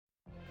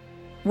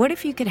What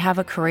if you could have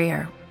a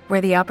career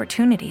where the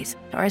opportunities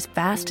are as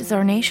vast as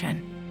our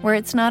nation, where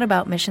it's not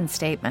about mission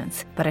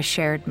statements, but a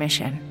shared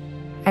mission?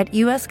 At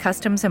U.S.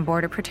 Customs and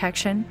Border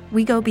Protection,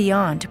 we go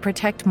beyond to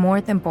protect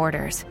more than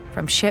borders.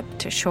 From ship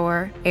to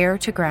shore, air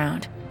to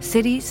ground,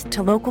 cities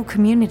to local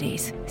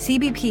communities,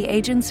 CBP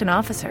agents and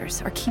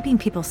officers are keeping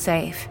people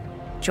safe.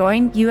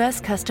 Join U.S.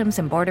 Customs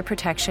and Border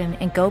Protection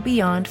and go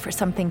beyond for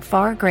something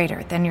far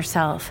greater than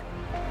yourself.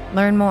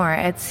 Learn more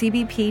at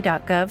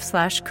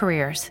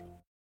cbp.gov/careers.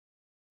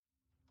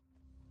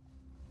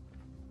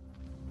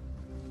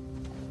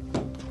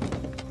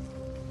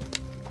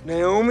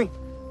 Naomi?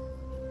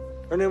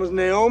 Her name was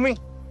Naomi?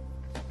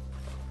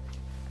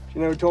 She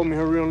never told me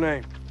her real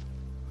name.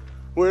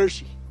 Where is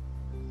she?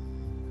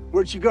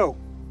 Where'd she go?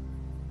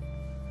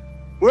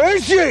 Where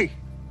is she?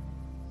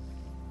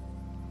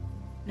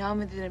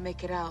 Naomi didn't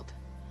make it out.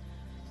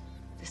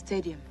 The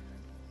stadium.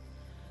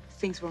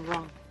 Things went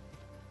wrong.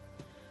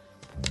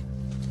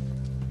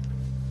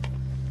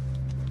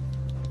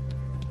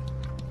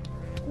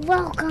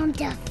 Welcome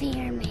to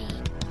Fear Me.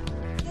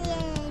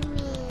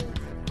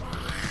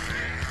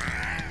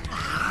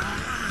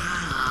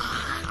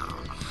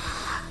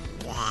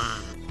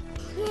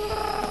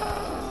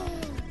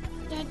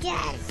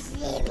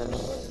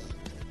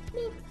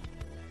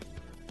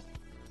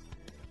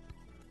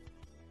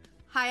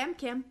 Hi, I'm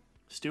Kim.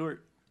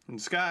 Stuart. And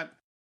Scott.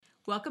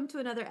 Welcome to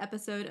another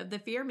episode of the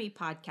Fear Me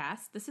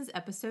podcast. This is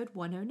episode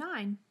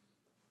 109.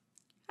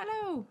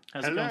 Hello.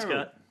 How's it going,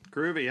 Scott?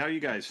 Groovy. How you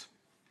guys?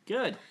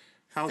 Good.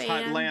 How's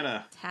hot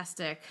Atlanta?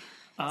 Fantastic.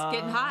 It's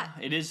getting hot.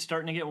 It is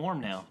starting to get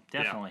warm now.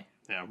 Definitely.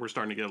 Yeah, we're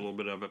starting to get a little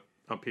bit of it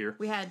up here.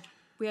 We had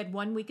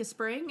 1 week of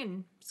spring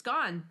and it's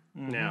gone.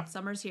 Yeah.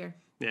 Summer's here.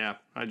 Yeah.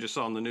 I just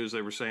saw on the news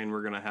they were saying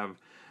we're going to have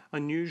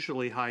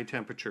unusually high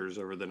temperatures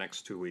over the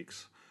next 2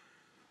 weeks.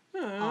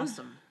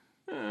 Awesome.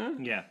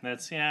 Yeah,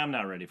 I'm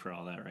not ready for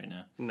all that right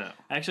now. No.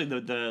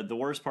 Actually, the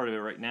worst part of it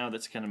right now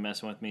that's kind of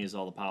messing with me is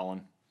all the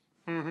pollen.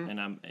 Mm-hmm.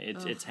 And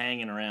it's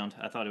hanging around.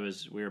 I thought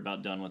we were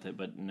about done with it,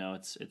 but no,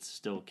 it's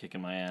still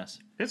kicking my ass.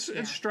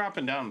 It's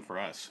dropping down for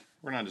us.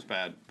 We're not as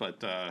bad,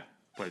 but the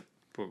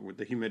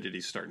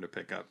humidity's starting to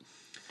pick up.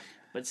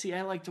 But see,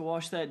 I like to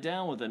wash that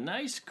down with a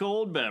nice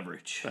cold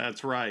beverage.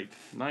 That's right.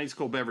 Nice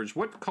cold beverage.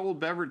 What cold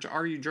beverage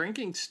are you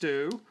drinking,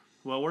 Stu?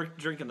 Well, we're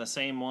drinking the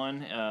same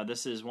one.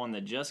 This is one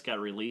that just got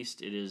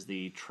released. It is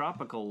the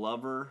Tropical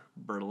Lover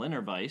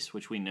Berliner Weiss,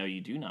 which we know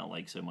you do not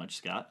like so much,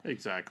 Scott.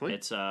 Exactly.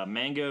 It's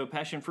mango,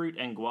 passion fruit,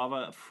 and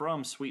guava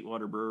from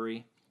Sweetwater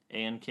Brewery.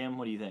 And Kim,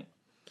 what do you think?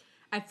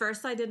 At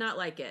first, I did not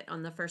like it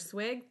on the first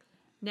swig.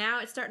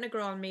 Now it's starting to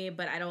grow on me,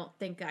 but I don't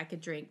think I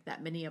could drink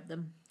that many of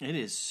them. It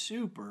is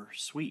super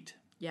sweet.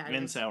 Yeah,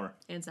 and sour.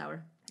 And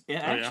sour.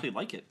 Yeah, I actually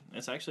like it.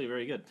 It's actually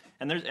very good.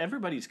 And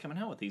everybody's coming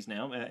out with these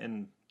now.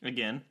 And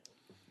again,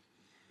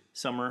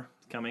 summer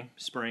coming,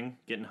 spring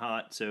getting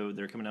hot, so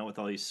they're coming out with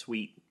all these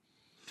sweet,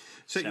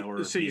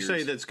 sour So you beers.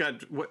 say that's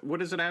got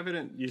what does it have in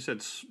it? You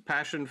said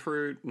passion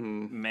fruit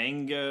and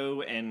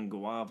mango and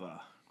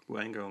guava.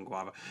 Mango and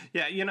guava.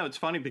 Yeah, it's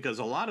funny because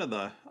a lot of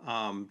the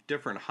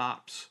different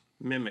hops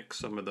mimic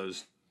some of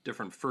those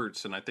different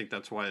fruits, and I think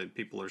that's why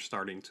people are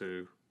starting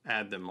to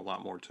add them a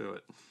lot more to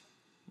it.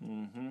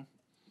 Mm-hmm.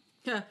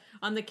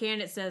 On the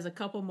can, it says a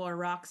couple more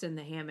rocks in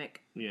the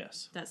hammock.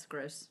 Yes. That's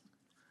gross.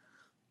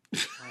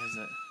 Why is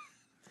that?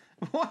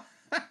 What?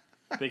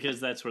 Because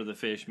that's where the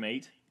fish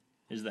mate,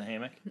 is the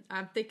hammock.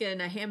 I'm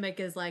thinking a hammock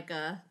is like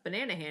a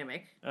banana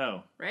hammock.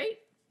 Oh. Right?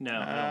 No,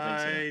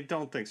 I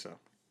don't think so.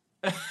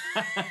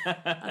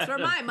 That's where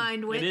my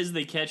mind went. It is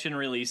the catch and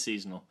release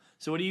seasonal.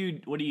 So what are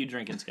you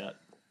drinking, Scott?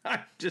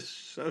 I'm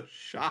just so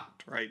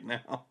shocked right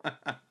now.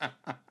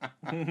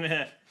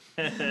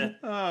 What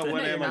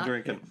am I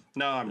drinking?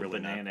 No, I'm really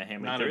banana not.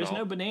 hammock. Not There at is all.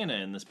 no banana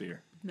in this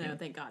beer. No,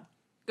 thank God.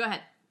 Go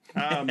ahead.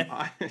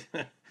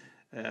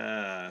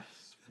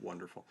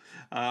 Wonderful.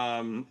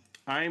 I'm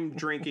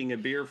drinking a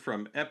beer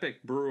from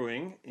Epic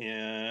Brewing,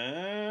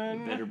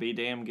 and It better be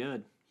damn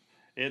good.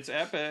 it's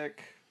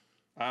epic.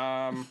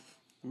 Let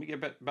me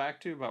get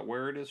back to about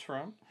where it is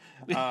from.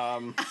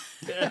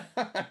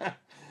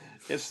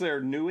 It's their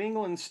New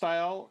England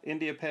style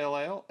India Pale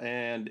Ale,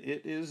 and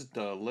it is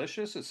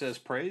delicious. It says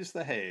praise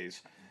the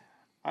haze.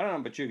 I don't know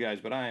about you guys,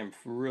 but I am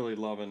really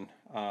loving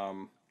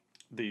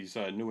these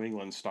New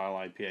England style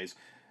IPAs.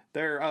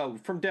 They're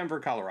from Denver,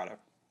 Colorado.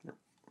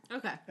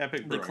 Okay.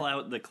 Epic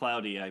Brewing. The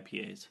cloudy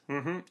IPAs.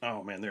 Mm-hmm.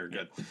 Oh man, they're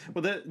good.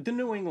 Well, the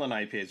New England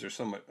IPAs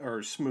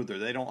are smoother.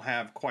 They don't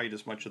have quite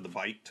as much of the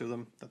bite to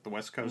them that the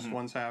West Coast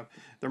ones have.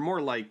 They're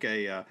more like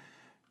an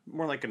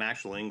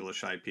actual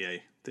English IPA.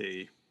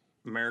 The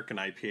American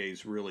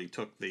IPAs really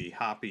took the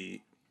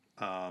hoppy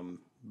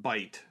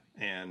bite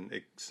and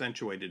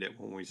accentuated it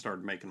when we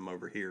started making them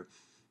over here.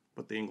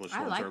 But the English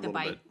ones are a little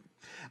bit.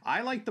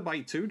 I like the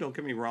bite too. Don't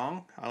get me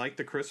wrong. I like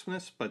the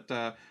crispness, but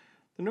the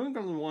New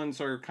England ones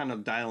are kind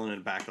of dialing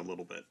it back a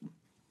little bit.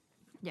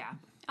 Yeah,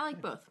 I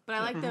like both, but I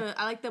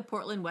like the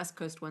Portland West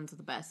Coast ones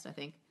the best. I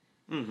think.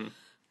 Mm-hmm.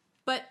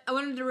 But I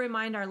wanted to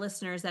remind our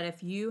listeners that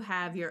if you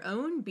have your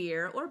own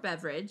beer or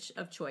beverage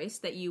of choice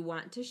that you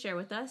want to share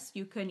with us,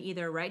 you can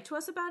either write to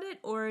us about it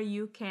or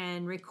you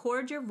can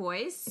record your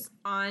voice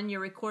on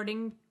your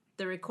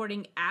the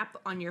recording app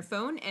on your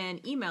phone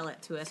and email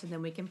it to us, and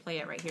then we can play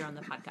it right here on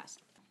the podcast.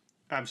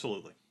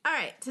 Absolutely. All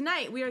right,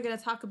 tonight we are going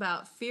to talk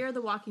about Fear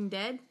the Walking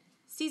Dead,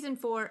 Season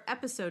 4,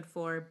 Episode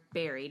 4,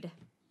 Buried.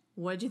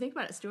 What did you think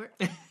about it, Stuart?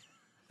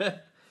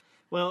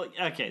 Well,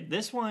 okay,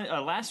 this one,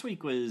 last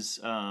week was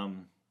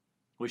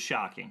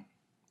shocking.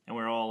 And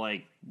we're all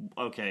like,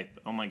 okay,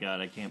 oh my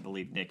God, I can't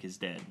believe Nick is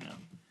dead now.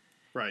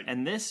 Right.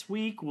 And this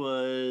week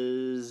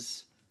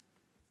was,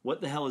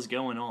 what the hell is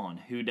going on?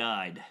 Who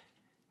died?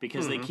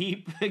 Because they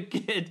keep,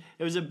 it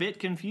was a bit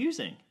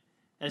confusing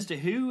as to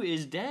who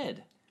is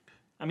dead.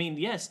 I mean,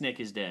 yes, Nick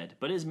is dead,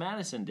 but is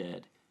Madison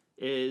dead?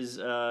 Is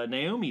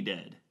Naomi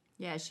dead?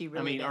 Yeah, she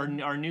really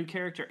did. Our new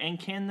character, and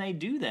can they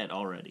do that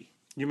already?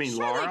 You mean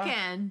Sure Laura? they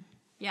can.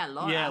 Yeah,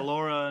 Laura. Yeah,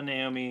 Laura,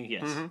 Naomi,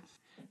 yes.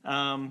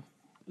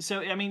 So,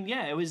 I mean,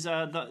 yeah, it was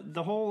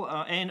the whole,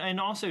 and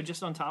also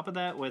just on top of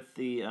that with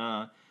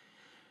the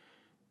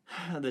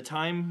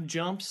time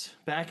jumps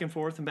back and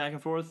forth and back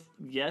and forth.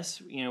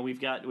 Yes, you know, we've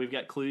got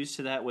clues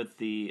to that with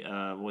the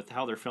with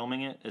how they're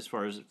filming it, as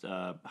far as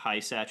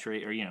high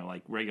saturate or, you know,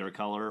 like regular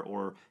color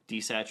or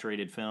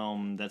desaturated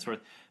film, that sort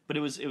of. But it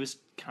was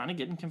kind of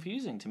getting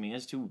confusing to me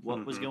as to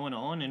what was going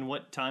on and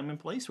what time and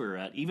place we were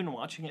at, even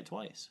watching it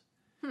twice.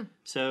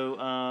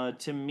 So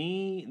to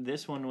me,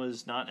 this one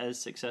was not as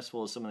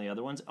successful as some of the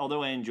other ones,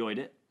 although I enjoyed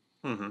it.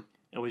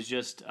 It was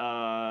just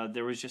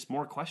there was just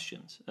more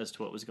questions as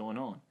to what was going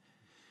on.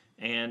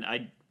 And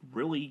I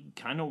really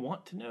kind of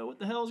want to know what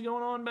the hell is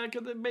going on back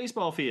at the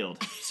baseball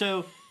field.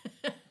 So,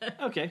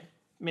 okay,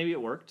 maybe it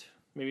worked.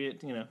 Maybe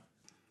it, you know,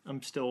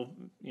 I'm still,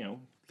 you know,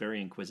 very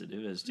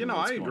inquisitive as to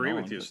what's I going agree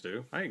on, with you, but-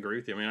 Stu. I agree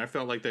with you. I mean, I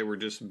felt like they were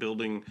just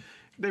building,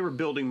 they were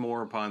building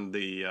more upon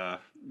the,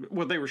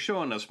 well, they were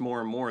showing us more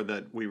and more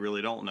that we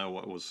really don't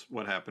know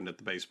what happened at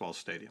the baseball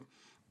stadium.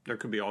 There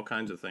could be all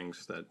kinds of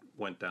things that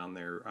went down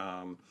there.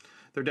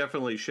 They're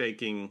definitely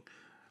shaking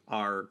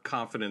our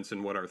confidence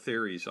in what our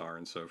theories are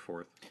and so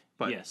forth.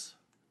 But Yes.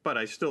 but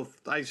I still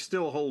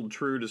hold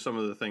true to some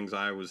of the things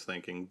I was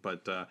thinking.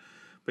 But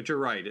you're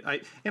right.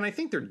 I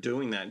think they're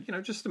doing that, you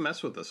know, just to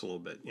mess with us a little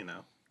bit, you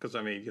know, because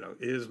I mean, you know,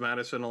 is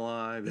Madison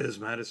alive? Is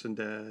Madison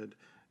dead?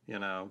 You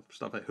know,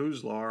 stuff like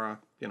who's Laura?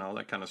 You know,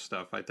 that kind of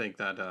stuff. I think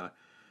that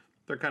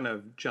they're kind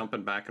of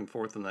jumping back and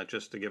forth on that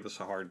just to give us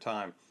a hard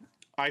time.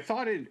 I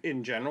thought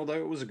in general,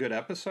 though, it was a good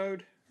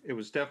episode. It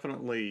was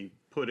definitely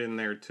put in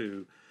there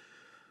to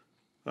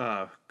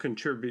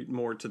contribute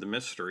more to the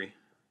mystery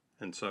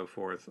and so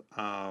forth.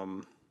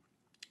 And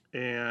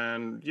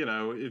you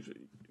know, if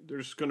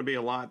there's going to be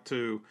a lot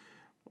to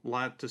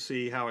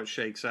see how it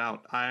shakes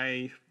out.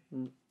 I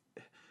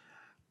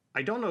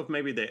don't know if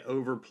maybe they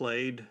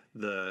overplayed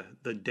the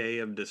day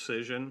of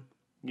decision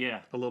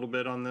Yeah, a little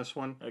bit on this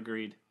one.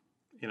 agreed.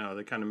 You know,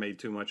 they kind of made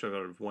too much out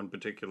of one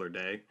particular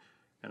day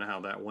and how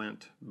that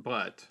went.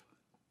 But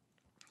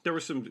there were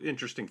some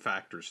interesting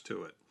factors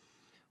to it.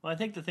 Well, I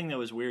think the thing that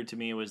was weird to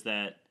me was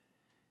that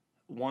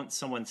once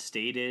someone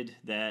stated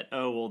that,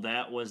 oh, well,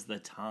 that was the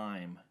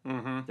time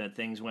that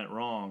things went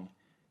wrong,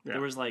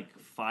 there was like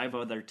 5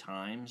 other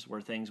times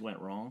where things went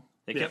wrong.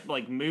 They kept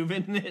like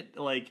moving it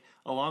like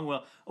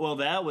along. Well,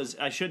 that was,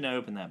 I shouldn't have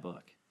opened that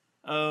book.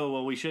 Oh,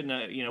 well, we shouldn't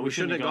have, you know, We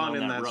shouldn't have gone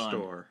in that run.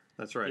 store.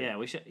 That's right. Yeah,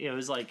 we should. Yeah, it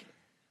was like,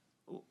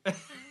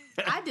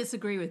 I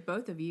disagree with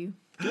both of you.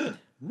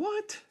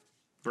 What?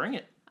 bring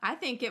it. I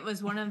think it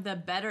was one of the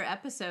better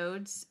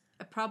episodes,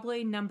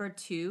 probably number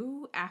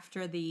 2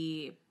 after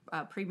the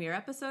premiere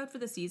episode for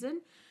the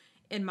season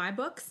in my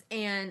books.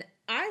 And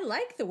I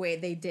like the way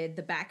they did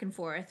the back and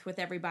forth with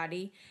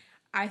everybody.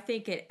 I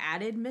think it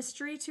added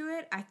mystery to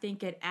it. I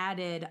think it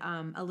added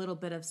a little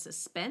bit of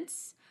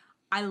suspense.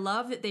 I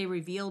love that they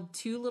revealed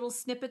 2 little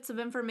snippets of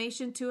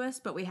information to us,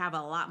 but we have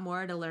a lot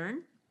more to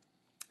learn.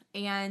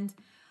 And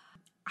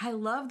I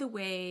love the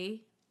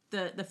way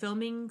the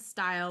filming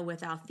style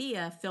with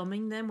Althea,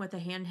 filming them with a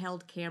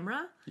handheld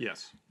camera.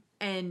 Yes.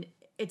 And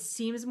it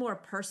seems more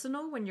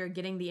personal when you're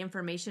getting the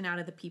information out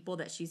of the people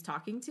that she's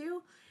talking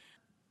to.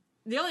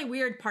 The only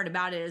weird part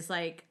about it is,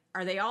 like,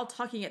 are they all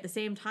talking at the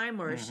same time,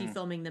 or is she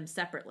filming them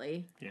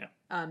separately? Yeah.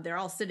 They're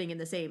all sitting in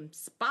the same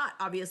spot,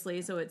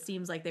 obviously, so it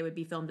seems like they would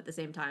be filmed at the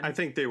same time. I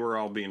think they were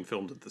all being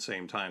filmed at the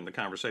same time. The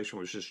conversation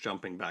was just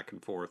jumping back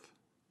and forth.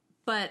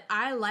 But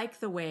I like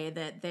the way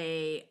that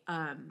they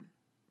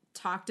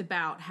talked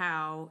about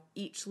how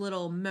each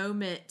little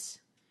moment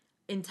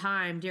in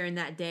time during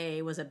that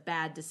day was a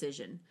bad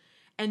decision.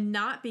 And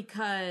not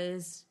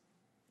because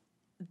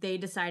they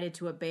decided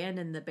to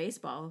abandon the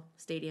baseball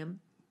stadium,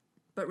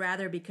 but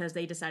rather because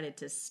they decided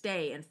to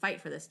stay and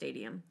fight for the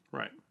stadium.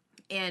 Right.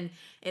 And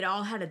it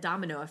all had a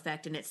domino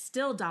effect, and it's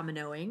still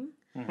dominoing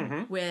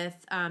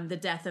with the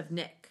death of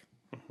Nick.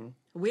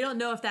 We don't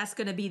know if that's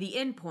going to be the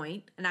end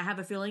point, and I have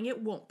a feeling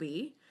it won't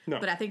be. No.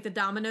 But I think the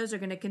dominoes are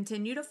going to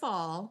continue to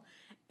fall,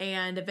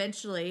 and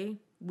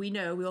eventually we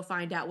know we'll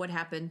find out what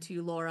happened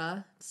to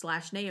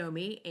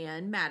Laura/Naomi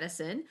and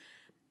Madison.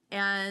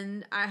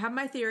 And I have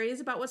my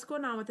theories about what's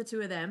going on with the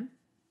two of them,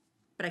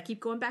 but I keep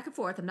going back and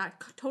forth. I'm not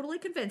totally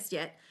convinced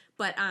yet.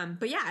 But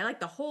yeah, I like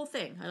the whole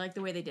thing. I like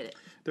the way they did it.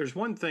 There's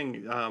one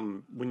thing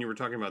when you were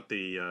talking about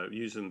the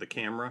using the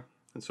camera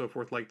and so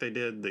forth, like they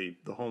did the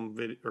home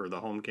video or the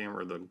home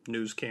camera, the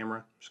news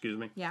camera. Excuse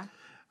me. Yeah.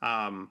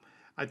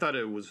 I thought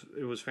it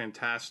was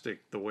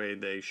fantastic the way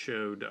they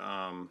showed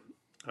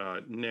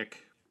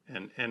Nick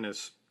and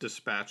Ennis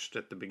dispatched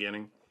at the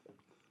beginning,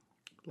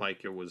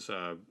 like it was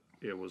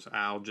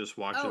Al just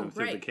watching them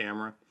through the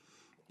camera.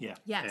 Yeah.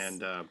 Yes.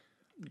 And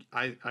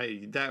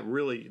I that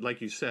really, like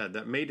you said,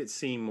 that made it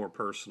seem more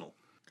personal.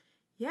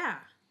 Yeah.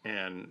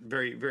 And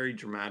very, very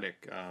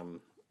dramatic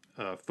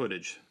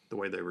footage, the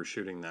way they were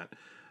shooting that.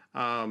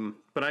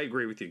 But I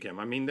agree with you, Kim.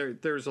 I mean,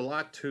 there's a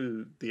lot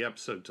to the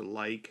episode to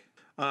like.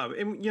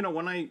 And, you know,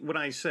 when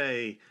I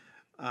say,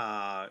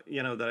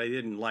 you know, that I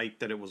didn't like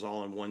that it was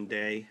all in one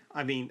day,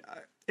 I mean,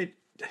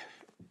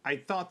 I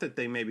thought that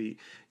they maybe,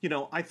 you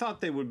know, I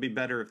thought they would be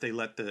better if they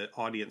let the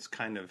audience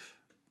kind of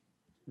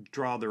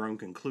draw their own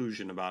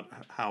conclusion about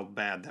how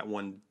bad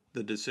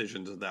the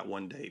decisions of that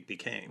one day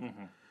became,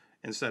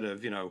 instead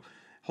of, you know,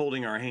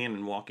 holding our hand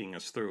and walking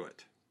us through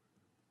it.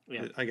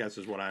 Yeah. I guess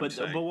is what I'm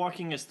saying. But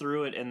walking us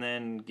through it and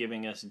then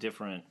giving us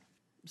different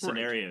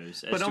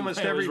scenarios. But almost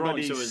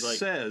everybody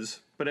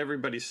says,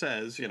 everybody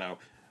says, you know,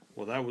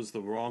 well, that was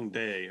the wrong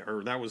day,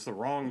 or that was the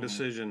wrong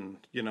decision,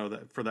 you know,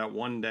 for that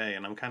one day.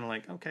 And I'm kind of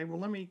like, okay, well,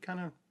 let me kind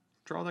of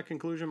draw that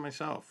conclusion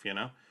myself, you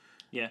know?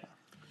 Yeah.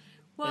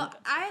 Well,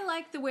 I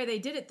like the way they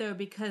did it, though,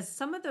 because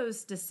some of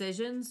those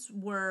decisions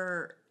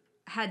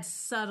had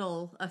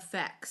subtle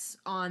effects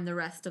on the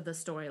rest of the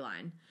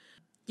storyline.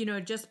 You know,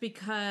 just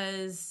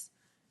because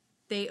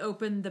they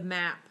opened the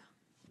map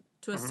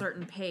to a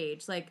certain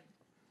page, like,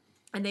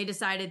 and they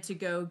decided to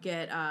go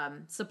get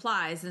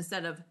supplies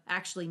instead of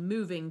actually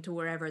moving to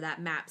wherever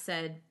that map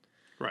said.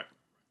 Right.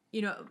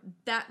 You know,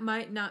 that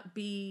might not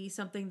be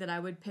something that I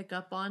would pick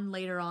up on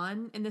later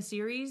on in the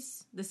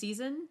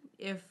season,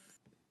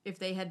 if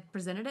they had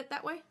presented it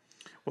that way.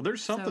 Well,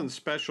 there's something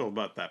special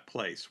about that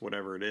place,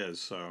 whatever it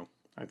is. So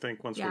I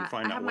think once we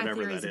find out whatever that is. I have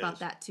my theories about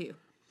that too.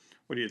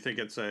 What do you think?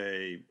 It's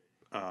a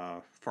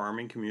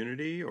farming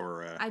community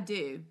or I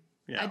do.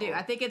 Yeah, I do.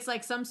 I think it's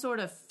like some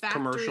sort of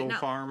factory. Commercial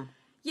farm?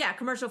 Yeah,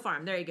 commercial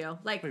farm. There you go.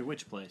 Like, wait,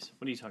 which place?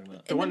 What are you talking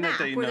about? The one that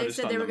they where they noticed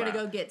said on they were the going to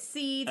map. go get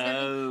seeds. And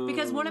everything.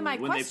 Because one of my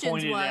questions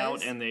when they pointed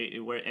was, it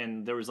out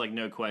and there was like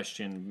no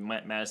question.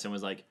 Madison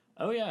was like,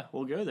 "Oh yeah,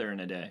 we'll go there in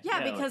a day."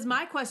 Yeah, because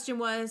my question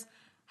was,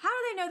 how do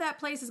they know that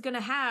place is going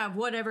to have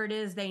whatever it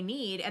is they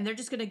need, and they're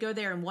just going to go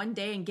there in one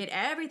day and get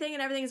everything,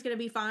 and everything is going to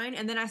be fine?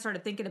 And then I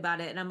started thinking about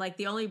it, and I'm like,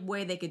 the only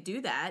way they could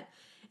do that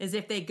is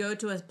if they go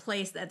to a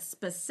place that's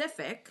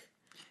specific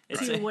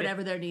to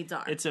whatever their needs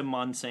are. It's a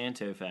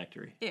Monsanto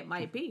factory. It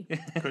might be.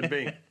 Could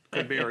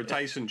be, or a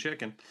Tyson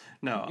chicken.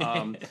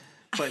 No,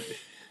 but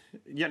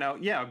you know,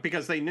 yeah,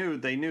 because they knew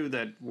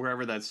that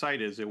wherever that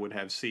site is, it would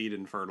have seed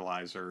and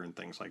fertilizer and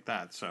things like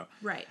that. So,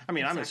 right. I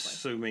mean, I'm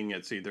assuming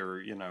it's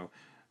either, you know,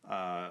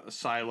 a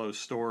silo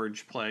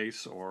storage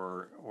place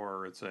or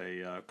it's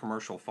a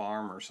commercial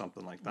farm or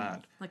something like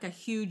that. Like a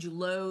huge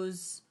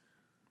Lowe's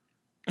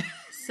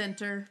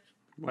center.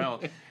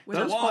 Well,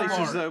 those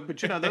places though,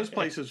 but you know, those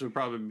places would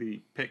probably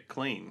be picked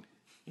clean.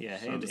 Yeah,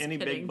 and any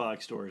big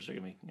box stores are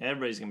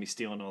everybody's gonna be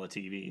stealing all the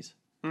TVs.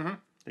 Mm-hmm.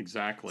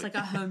 Exactly. It's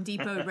like a Home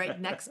Depot right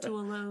next to a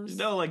Lowe's. There's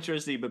no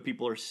electricity, but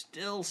people are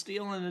still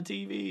stealing the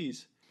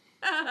TVs.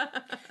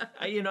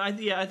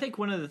 I think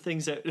one of the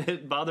things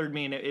that bothered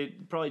me, and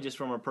it probably just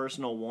from a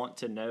personal want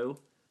to know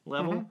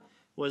level,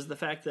 was the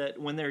fact that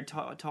when they're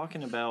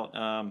talking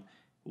about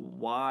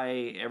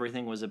why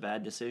everything was a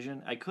bad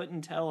decision, I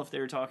couldn't tell if they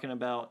were talking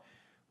about,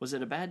 was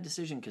it a bad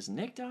decision because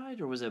Nick died,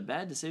 or was it a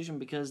bad decision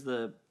because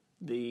the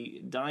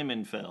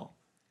diamond fell?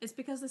 It's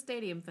because the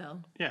stadium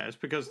fell. Yeah, it's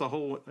because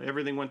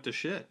everything went to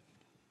shit.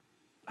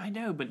 I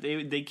know, but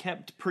they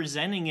kept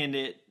presenting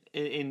it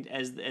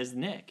as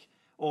Nick.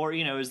 Or,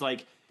 you know, it was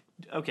like,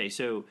 okay,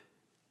 so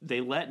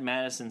they let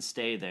Madison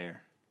stay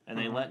there, and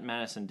they let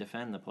Madison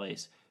defend the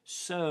place.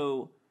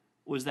 So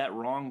was that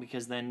wrong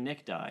because then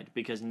Nick died?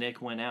 Because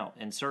Nick went out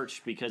and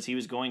searched because he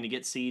was going to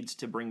get seeds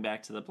to bring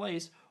back to the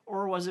place?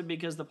 Or was it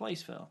because the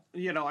place fell?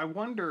 You know, I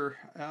wonder,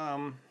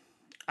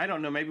 I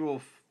don't know, maybe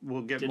we'll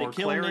get more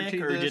clarity. Did it kill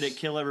Nick, or did it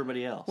kill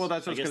everybody else? Well,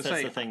 that's what I was going to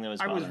say. That's the thing that was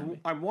bothering me.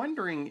 I'm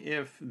wondering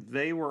if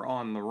they were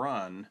on the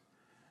run,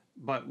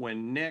 but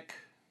when Nick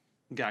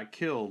got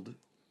killed,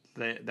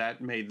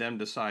 that made them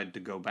decide to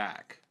go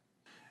back.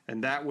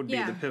 And that would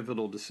be the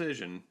pivotal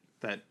decision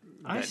that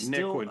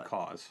Nick would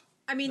cause.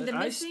 I mean,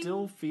 I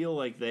still feel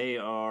like they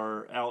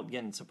are out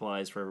getting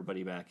supplies for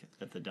everybody back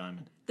at the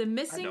Diamond. The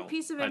missing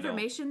piece of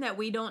information that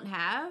we don't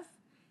have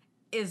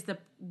is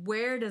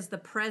where does the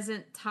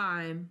present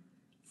time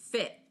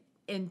fit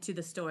into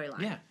the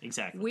storyline? Yeah,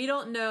 exactly. We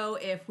don't know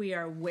if we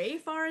are way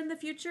far in the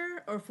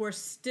future or if we're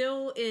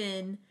still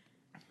in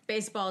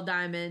Baseball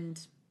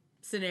Diamond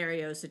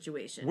scenario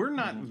situation. We're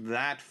not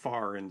that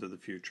far into the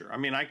future. I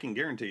mean, I can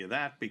guarantee you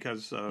that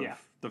because of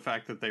the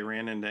fact that they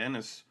ran into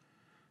Ennis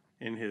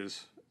in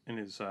his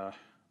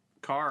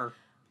car,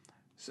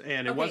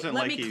 and it wasn't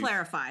let like me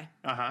clarify.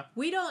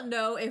 We don't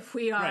know if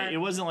we are Right, it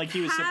wasn't like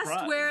he was past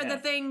surprised. where the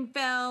thing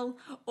fell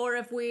or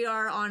if we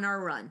are on our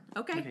run.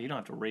 Okay. Okay, you don't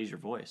have to raise your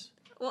voice.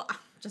 Well, I'm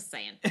just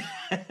saying.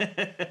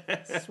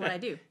 That's what I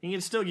do. You can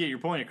still get your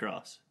point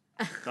across.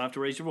 Don't have to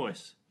raise your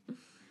voice.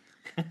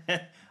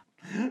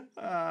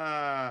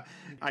 I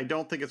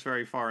don't think it's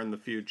very far in the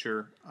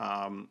future.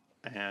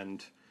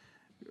 And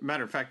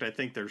matter of fact, I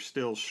think they're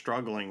still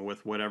struggling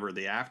with whatever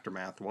the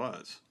aftermath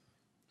was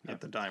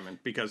at the Diamond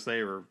because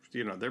they were,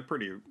 they're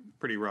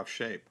pretty rough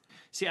shape.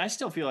 See, I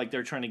still feel like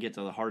they're trying to get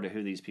to the heart of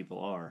who these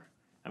people are.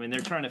 I mean, they're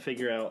trying to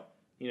figure out,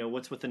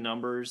 what's with the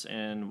numbers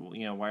and,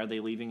 why are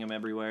they leaving them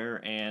everywhere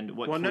and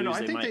what clues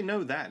I think they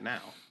know that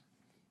now.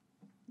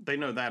 They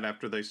know that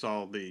after they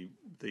saw the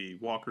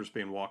walkers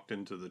being walked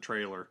into the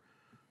trailer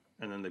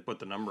and then they put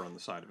the number on the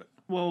side of it.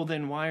 Well,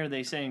 then why are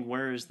they saying,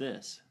 where is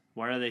this?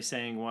 Why are they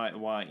saying, why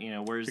where is this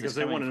coming from? Because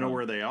they want to know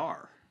where they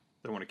are.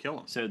 They want to kill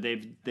them. So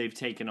they've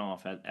taken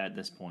off at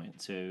this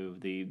point. So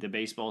the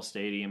baseball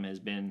stadium has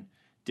been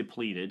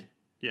depleted.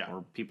 Yeah.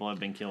 Or people have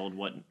been killed,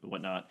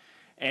 whatnot.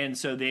 And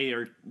so they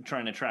are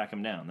trying to track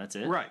them down. That's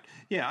it. Right.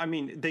 Yeah. I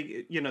mean,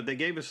 they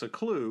gave us a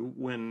clue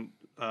when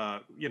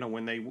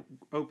they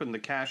opened the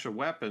cache of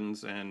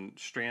weapons and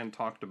Strand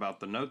talked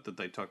about the note that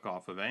they took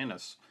off of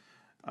Anus,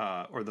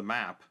 or the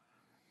map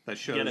that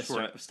shows. You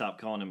gotta stop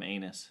calling him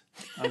Anus.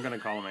 I'm going to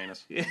call him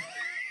Anus.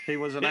 He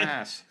was an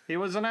ass. He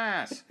was an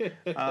ass.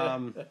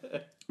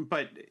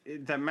 But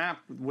the map,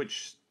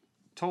 which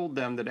told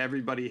them that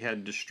everybody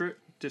had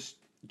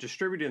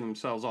distributed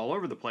themselves all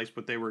over the place,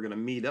 but they were going to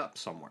meet up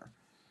somewhere.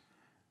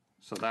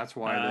 So that's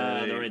why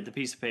the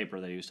piece of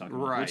paper that he was talking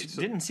about, right, which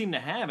didn't seem to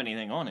have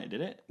anything on it, did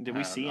it? Did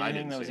we see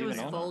anything that was even on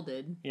it? It was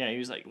folded. Yeah, he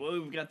was like, "Well,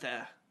 we've got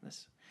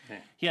this."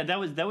 Yeah,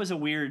 that was a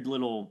weird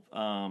little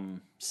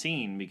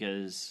scene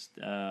because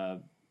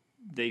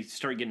they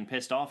start getting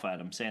pissed off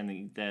at him,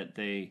 saying that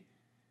they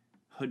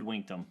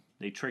hoodwinked them,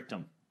 they tricked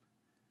them.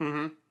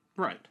 Mm-hmm.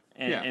 Right.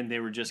 And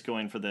they were just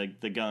going for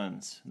the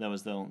guns. That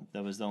was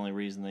the only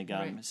reason they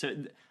got him. So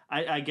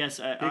I guess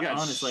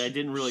honestly, I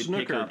didn't really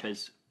pick up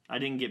as. I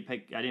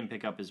didn't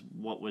pick up as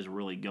what was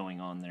really going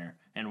on there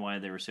and why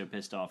they were so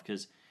pissed off.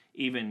 Because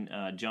even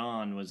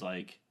John was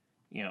like,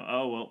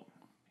 oh well,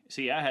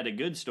 see, I had a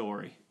good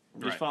story.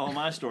 Just follow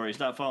my story.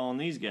 Stop following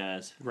these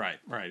guys. Right,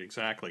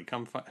 exactly.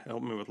 Come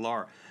help me with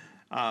Laura.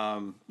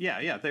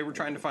 They were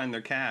trying to find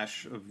their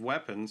cache of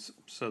weapons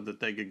so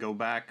that they could go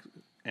back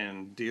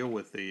and deal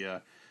with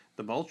the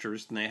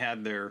vultures, and they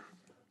had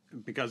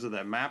because of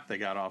that map they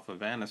got off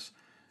of Annis.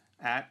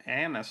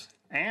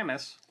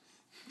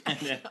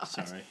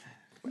 Sorry.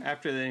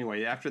 After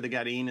they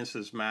got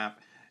Enos's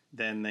map,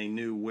 then they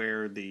knew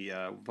where the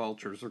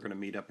vultures are going to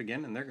meet up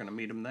again, and they're going to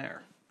meet them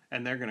there.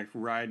 And they're going to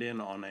ride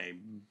in on a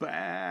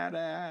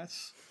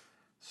badass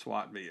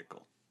SWAT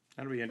vehicle.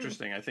 That'll be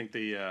interesting. I think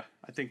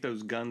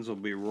those guns will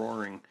be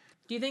roaring.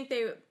 Do you think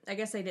I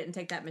guess they didn't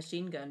take that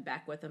machine gun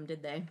back with them,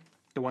 did they?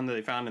 The one that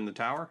they found in the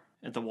tower?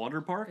 At the water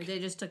park? Or they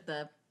just took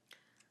the...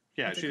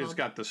 Yeah, she just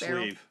got the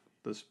barrel?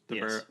 sleeve.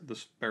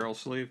 The barrel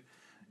sleeve.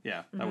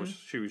 Yeah,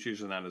 she was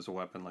using that as a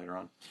weapon later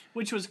on.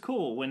 Which was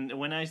cool.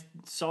 When I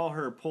saw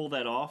her pull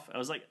that off, I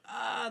was like,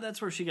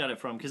 that's where she got it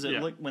from. Because it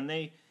looked, when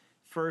they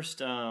first,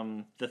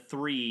 the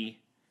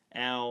three,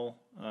 Al,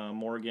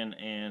 Morgan,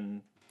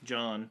 and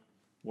John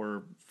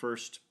were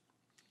first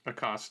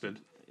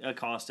accosted,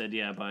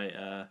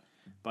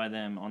 by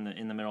them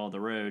in the middle of the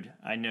road,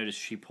 I noticed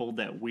she pulled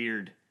that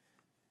weird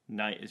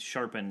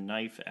sharpened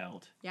knife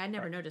out. Yeah, I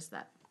never noticed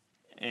that.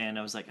 And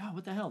I was like, oh,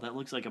 what the hell? That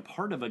looks like a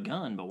part of a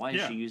gun, but why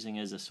is she using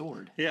it as a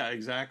sword? Yeah,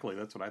 exactly.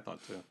 That's what I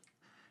thought too.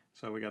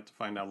 So we got to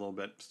find out a little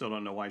bit. Still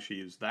don't know why she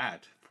used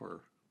that for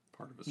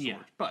part of a sword. Yeah.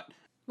 But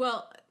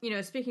well,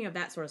 speaking of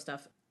that sort of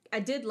stuff, I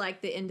did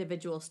like the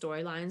individual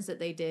storylines that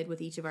they did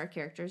with each of our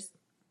characters.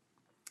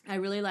 I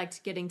really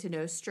liked getting to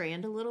know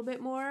Strand a little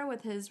bit more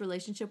with his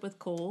relationship with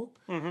Cole.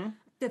 Mm-hmm.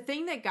 The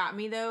thing that got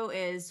me, though,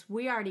 is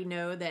we already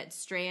know that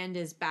Strand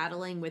is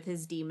battling with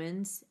his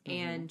demons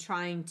and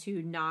trying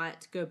to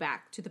not go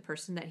back to the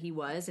person that he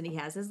was. And he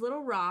has his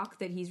little rock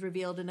that he's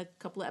revealed in a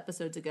couple of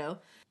episodes ago.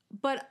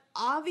 But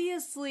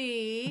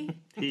obviously...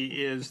 he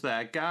is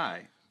that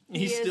guy.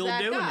 He's still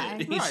doing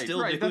it. He's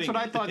still doing it. That's what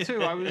I thought,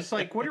 too. I was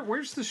like,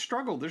 where's the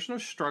struggle? There's no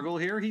struggle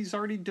here. He's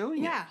already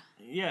doing it.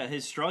 Yeah,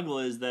 his struggle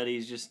is that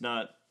he's just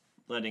not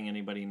letting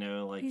anybody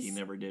know he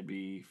never did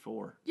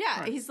before.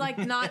 Yeah, he's like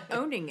not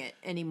owning it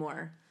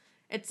anymore.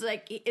 It's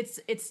like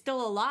it's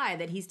still a lie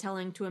that he's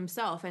telling to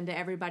himself and to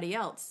everybody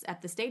else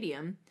at the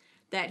stadium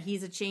that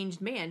he's a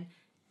changed man.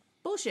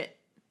 Bullshit.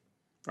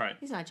 Right.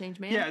 He's not a changed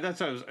man. Yeah,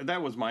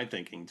 that was my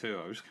thinking too.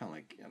 I was kind of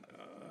like,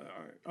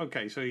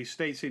 okay, so he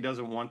states he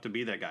doesn't want to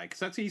be that guy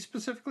because he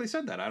specifically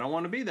said that I don't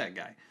want to be that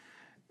guy,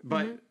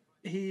 but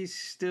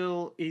he's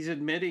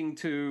admitting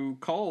to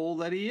Cole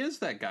that he is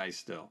that guy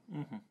still.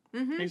 Mm-hmm.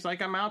 Mm-hmm. He's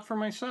like, I'm out for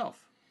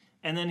myself.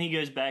 And then he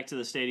goes back to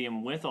the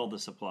stadium with all the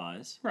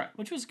supplies. Right.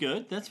 Which was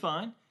good. That's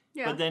fine.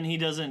 Yeah. But then he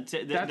doesn't.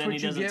 That's then what he you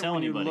doesn't get tell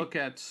when anybody. you look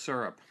at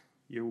syrup.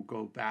 You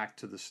go back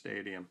to the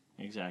stadium.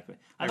 Exactly.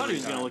 I thought he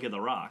was going time. to look at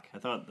the Rock. I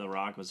thought the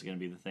Rock was going to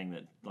be the thing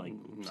that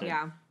said,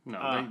 Yeah.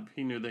 No,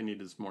 he knew they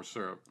needed more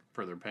syrup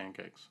for their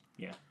pancakes.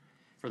 Yeah.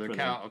 For their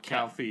For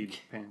cow feed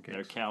pancakes.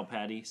 Their cow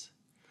patties.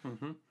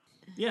 Mm-hmm.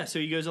 Yeah, so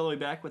he goes all the way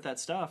back with that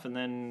stuff, and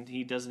then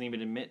he doesn't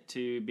even admit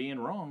to being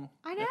wrong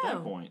I at know.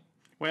 that point.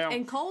 Well,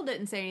 And Cole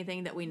didn't say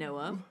anything that we know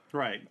of.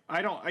 right.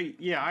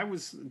 I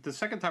was the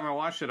second time I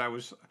watched it.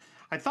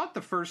 I thought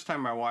the first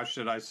time I watched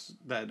it,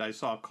 I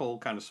saw Cole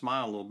kind of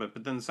smile a little bit,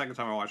 but then the second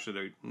time I watched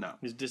it, no.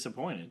 He was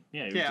disappointed.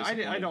 Yeah, he was Yeah,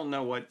 disappointed. I don't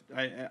know what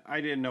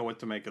I didn't know what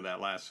to make of that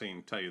last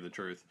scene. To tell you the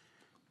truth.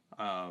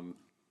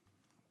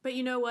 But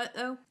you know what,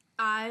 though?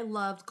 I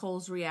loved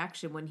Cole's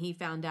reaction when he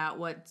found out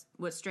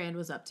what Strand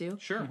was up to.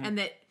 Sure. And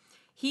that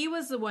he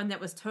was the one that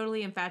was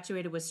totally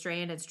infatuated with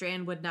Strand, and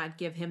Strand would not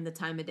give him the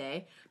time of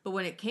day. But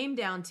when it came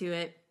down to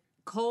it,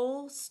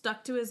 Cole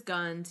stuck to his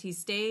guns. He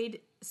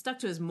stuck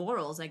to his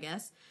morals, I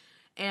guess,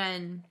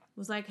 and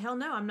was like, hell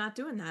no, I'm not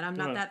doing that. I'm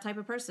not that type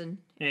of person.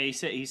 Yeah,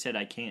 he said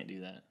I can't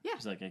do that. Yeah.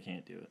 He's like, I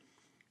can't do it.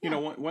 You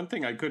know, one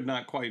thing I could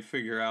not quite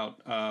figure out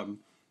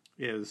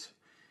is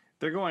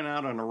they're going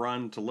out on a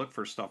run to look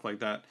for stuff like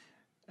that,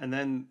 and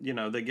then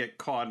they get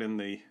caught in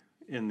the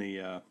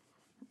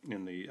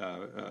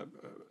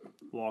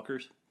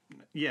Walkers.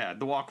 Yeah,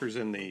 the walkers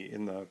in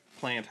the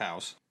plant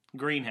house.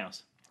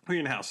 Greenhouse.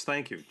 Greenhouse,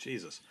 thank you,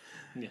 Jesus.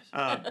 Yes.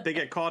 They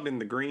get caught in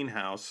the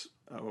greenhouse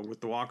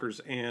with the walkers,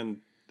 and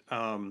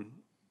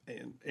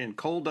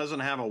Cole doesn't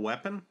have a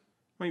weapon.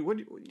 I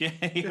mean, Yeah,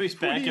 he was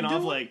what are you backing off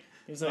doing? like,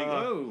 he's like,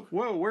 oh.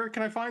 Whoa, where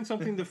can I find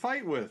something to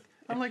fight with?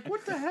 I'm like,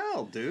 what the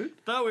hell, dude?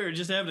 Thought we were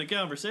just having a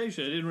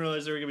conversation. I didn't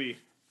realize there were going to be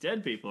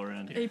dead people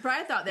around here. He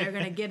probably thought they were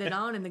going to get it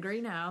on in the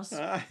greenhouse.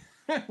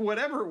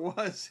 Whatever it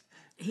was.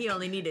 He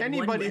only needed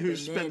Anybody one weapon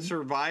who's then. been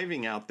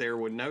surviving out there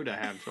would know to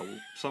have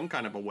some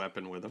kind of a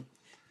weapon with him.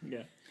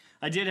 Yeah.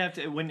 I did have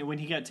to, when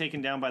he got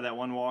taken down by that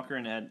one walker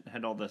and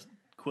had all the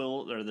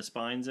quill or the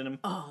spines in him.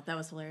 Oh, that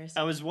was hilarious.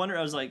 I was wondering,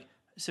 I was like,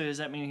 so does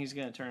that mean he's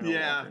going to turn a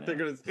Yeah, walker they're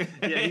now? gonna.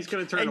 Yeah, he's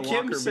gonna turn And a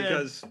Kim walker said-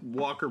 because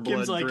walker blood.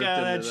 Kim's like, dripped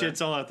that into shit's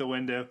all out the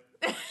window.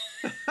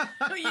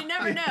 You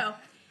never know.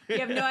 You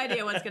have no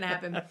idea what's going to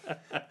happen.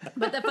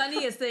 But the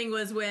funniest thing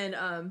was when,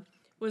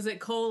 was it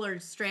Cole or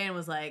Strand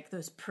was like,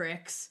 those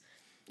pricks.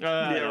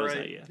 Yeah, that was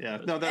right. it, Yeah,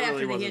 That no, was, that After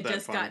really he wasn't had that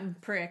just funny. gotten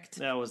pricked.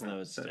 that was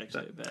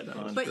actually a bad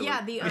pun. But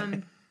yeah,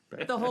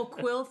 the whole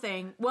quill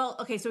thing. Well,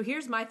 okay, so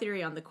here's my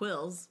theory on the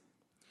quills.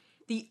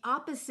 The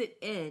opposite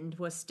end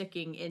was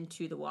sticking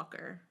into the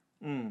walker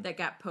that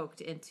got poked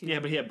into. Yeah,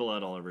 but he had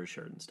blood all over his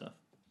shirt and stuff.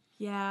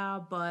 Yeah,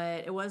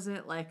 but it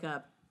wasn't like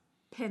a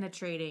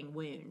penetrating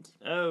wound.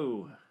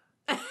 Oh.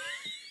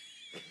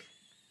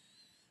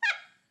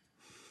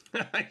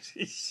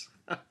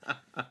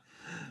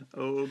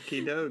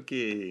 Okie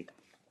dokie.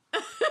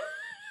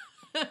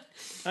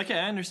 Okay,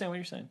 I understand what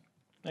you're saying.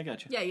 I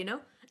got you. Yeah, you know?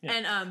 Yeah.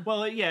 And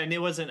Well, yeah, and it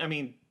wasn't, I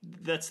mean,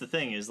 that's the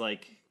thing is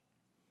like,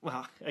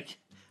 well,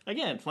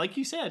 again, like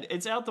you said,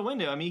 it's out the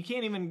window. I mean, you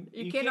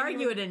can't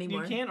argue it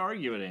anymore. You can't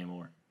argue it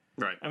anymore.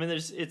 Right. I mean,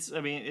 it's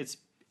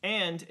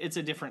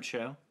a different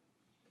show.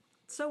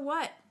 so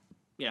what?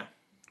 Yeah.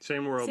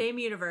 Same world. Same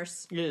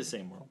universe. It is the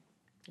same world.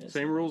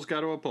 Same rules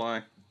got to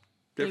apply.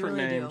 They Different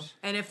really names. do.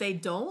 And if they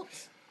don't,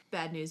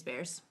 bad news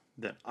bears.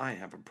 That I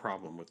have a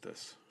problem with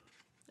this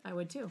I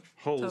would too.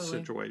 whole Totally.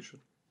 situation.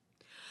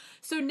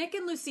 So Nick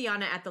and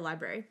Luciana at the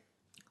library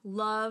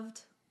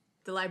loved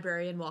the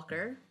librarian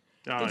Walker.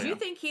 Oh, Did you yeah.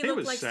 think he was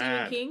looked like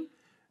sad. Stephen King?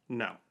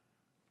 No.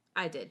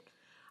 I did.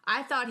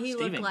 I thought he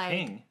Stephen looked like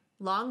King?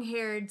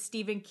 long-haired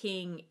Stephen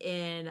King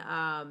in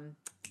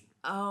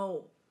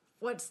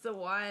what's the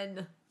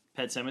one?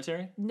 Pet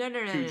Cemetery? No.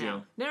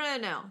 Cujo.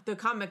 No. The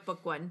comic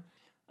book one.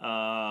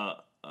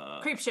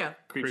 Creep Show.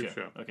 Creep Creep Show.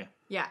 Show. Okay.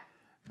 Yeah.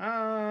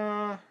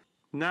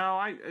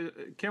 No,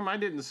 Kim, I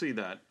didn't see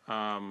that.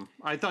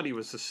 I thought he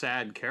was a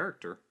sad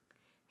character.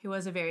 He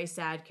was a very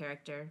sad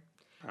character,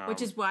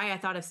 which is why I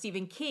thought of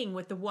Stephen King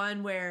with the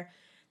one where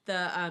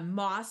the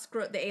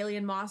the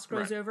alien moss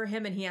grows Right. over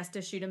him and he has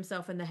to shoot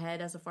himself in the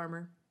head as a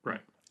farmer.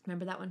 Right.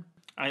 Remember that one?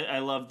 I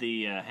love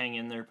the hang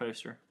in there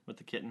poster with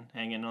the kitten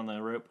hanging on the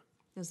rope.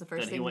 It was the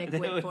first That he thing went,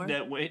 Nick went for.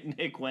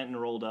 Nick went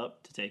and rolled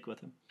up to take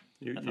with him.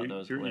 I thought that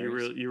was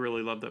hilarious. You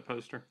really love that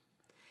poster?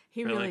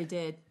 He really? really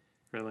did.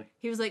 Really?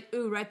 He was like,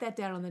 "Ooh, write that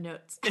down on the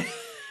notes."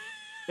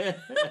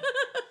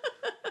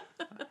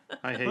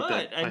 I hate But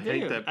that. I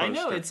hate do. that poster. I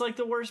know, it's like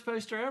the worst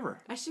poster ever.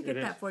 I should get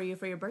It that is. for you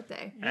for your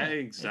birthday.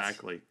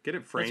 Exactly. Get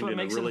it framed what in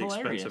a makes it really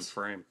hilarious. expensive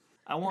frame.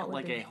 I want would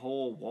like be. a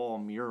whole wall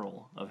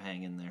mural of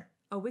hanging there.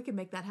 Oh, we can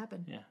make that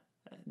happen. Yeah.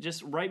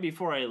 Just right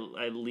before I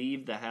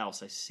leave the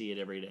house, I see it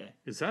every day.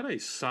 Is that a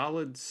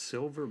solid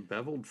silver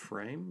beveled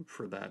frame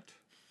for that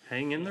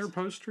hang in there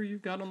poster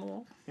you've got on the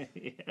wall?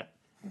 Yeah.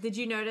 Did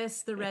you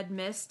notice the Red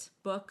Mist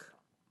book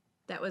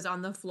that was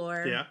on the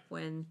floor Yeah.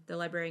 when the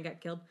librarian got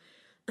killed?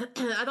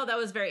 I thought that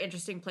was very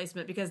interesting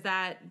placement because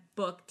that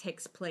book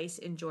takes place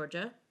in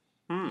Georgia.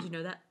 Did you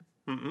know that?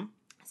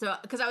 So,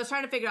 because I was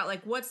trying to figure out,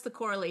 like, what's the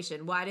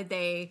correlation? Why did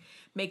they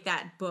make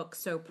that book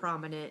so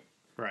prominent?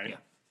 Right. Yeah.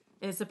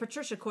 It's a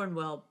Patricia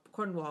Cornwall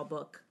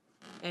book,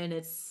 and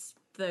it's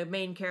the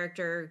main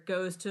character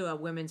goes to a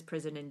women's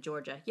prison in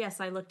Georgia. Yes,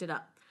 I looked it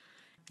up.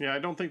 Yeah, I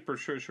don't think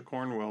Patricia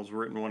Cornwell's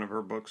written one of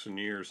her books in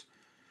years.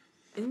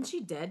 Isn't she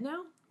dead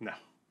now? No,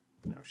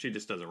 she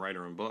just doesn't write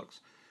her own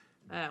books.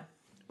 Oh.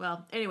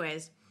 Well,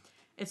 anyways,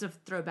 it's a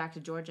throwback to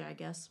Georgia, I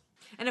guess.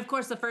 And, of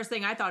course, the first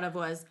thing I thought of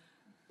was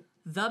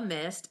The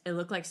Mist. It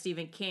looked like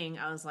Stephen King.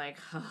 I was like,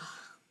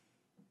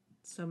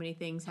 so many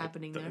things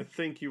happening I there.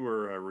 think you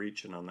were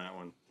reaching on that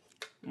one.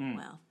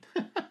 Well,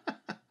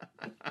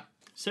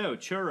 So,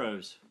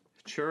 churros.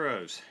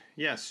 Churros.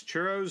 Yes,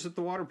 churros at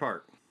the water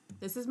park.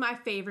 this is my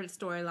favorite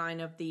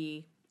storyline of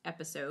the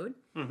episode.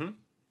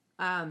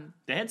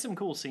 They had some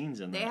cool scenes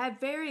in They there. had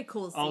very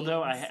cool scenes.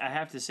 Although I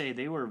have to say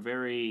they were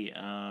very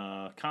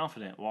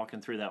confident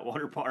walking through that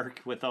water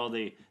park with all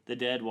the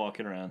dead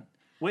walking around.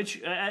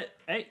 Which,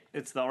 hey,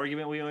 it's the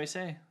argument we always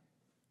say.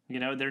 You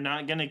know, they're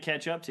not going to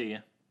catch up to you.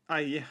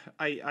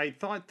 I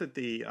thought that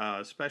the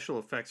special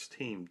effects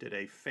team did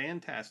a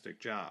fantastic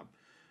job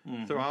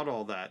throughout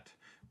all that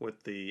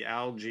with the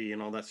algae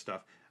and all that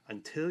stuff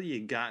until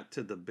you got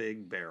to the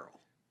big barrel.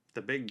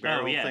 The big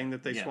barrel thing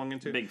that they swung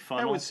into. Big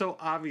funnel. That was so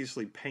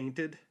obviously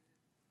painted.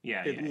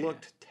 Yeah, It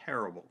looked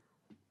terrible.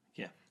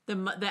 Yeah.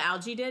 The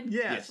algae did?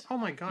 Yes. Oh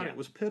my God, Yeah. it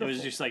was pitiful. It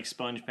was just like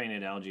sponge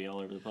painted algae all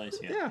over the place.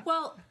 Yeah. yeah.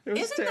 Well, It was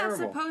isn't terrible.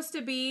 that supposed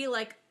to be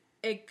like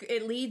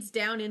it leads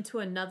down into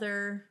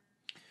another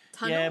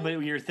tunnel? Yeah, but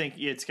you're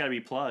thinking it's got to be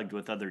plugged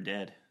with other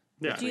dead.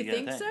 Yeah. Do you gotta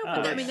think think. so? Oh,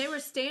 But I yeah. mean, they were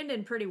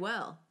standing pretty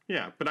well.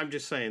 Yeah, but I'm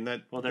just saying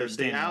that Well, they're the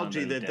standing on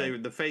algae those that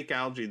dead. the fake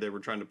algae they were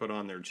trying to put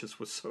on there just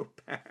was so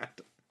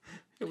bad.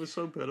 It was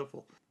so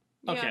pitiful.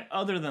 Okay, Yeah.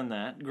 other than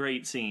that,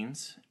 great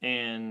scenes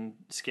and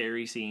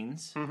scary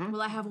scenes. Well,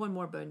 I have one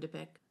more bone to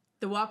pick.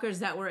 The walkers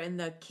that were in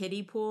the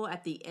kiddie pool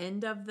at the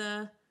end of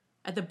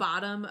at the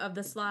bottom of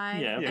the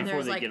slide. Yeah, and before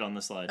there's they like get on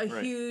the slide. a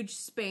Right. huge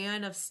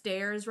span of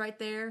stairs right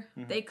there.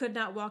 They could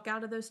not walk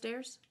out of those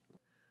stairs.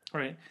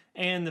 Right.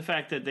 And the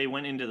fact that they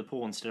went into the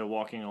pool instead of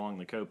walking along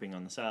the coping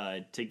on the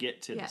side to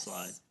get to Yes. the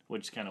slide,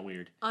 which is kind of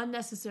weird.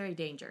 Unnecessary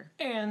danger.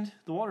 And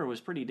the water was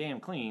pretty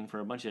damn clean for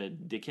a bunch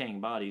of decaying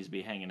bodies to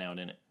be hanging out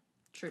in it.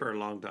 True. For a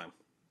long time.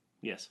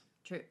 Yes.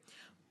 True.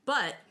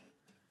 But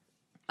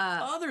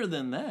Other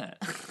than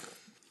that,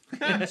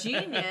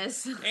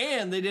 genius.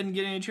 and they didn't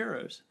get any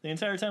churros the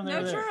entire time they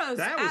No were there. churros.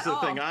 That was at the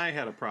all. thing I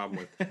had a problem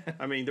with.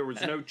 I mean, there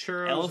was no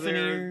churros Elephant there.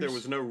 ears. There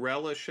was no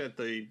relish at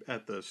the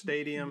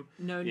stadium.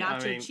 No Yeah,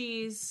 nacho I mean,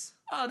 cheese.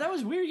 Oh, that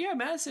was weird. Yeah,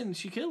 Madison,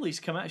 she could at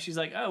least come out. She's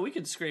like, oh, we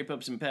could scrape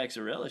up some packs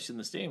of relish in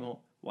the stadium.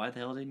 Well, why the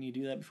hell didn't you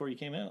do that before you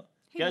came out?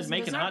 He You guys doesn't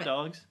making deserve hot it.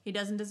 dogs. He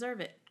doesn't deserve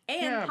it.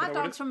 And Yeah, but I hot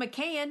would've- dogs from a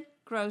can.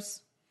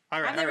 Gross. All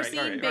right, I've never all right, seen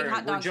all right, big all right.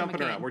 hot dogs We're from a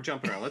jumping around. can. We're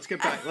jumping around. Let's get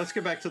back. Let's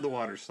get back to the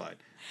water slide.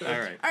 All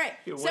right. All right.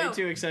 You're so, way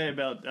too excited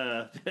about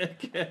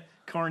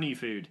carny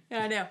food.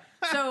 Yeah, I know.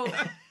 So,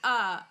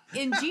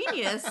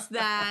 ingenious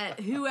that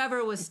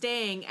whoever was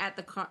staying at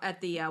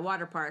the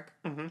water park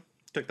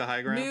Took the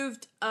high ground.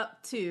 moved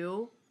up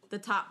to the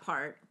top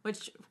part,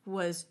 which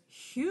was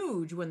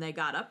huge when they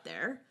got up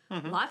there.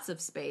 Lots of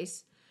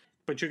space.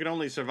 But you can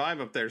only survive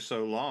up there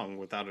so long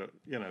without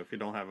if you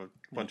don't have a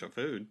bunch of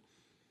food.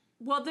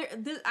 Well,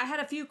 I had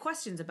a few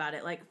questions about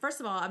it. Like, first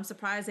of all, I'm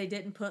surprised they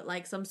didn't put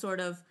like some sort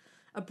of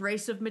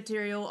abrasive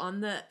material on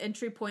the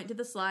entry point to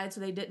the slide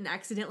so they didn't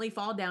accidentally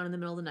fall down in the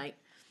middle of the night.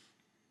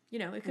 You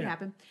know, it could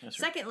happen. that's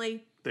right.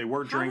 Secondly, They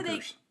were How do they-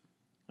 drinkers.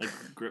 Like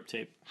grip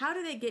tape. how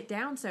do they get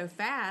down so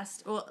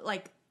fast? Well,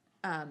 like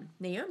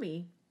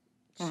Naomi,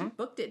 she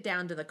booked it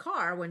down to the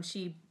car when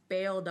she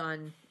bailed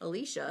on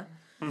Alicia.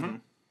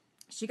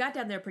 She got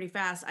down there pretty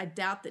fast. I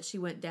doubt that she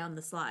went down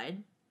the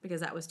slide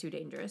because that was too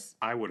dangerous.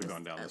 I would have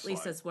gone down the At slide.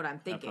 least that's what I'm I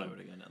thinking. probably would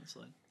have gone down the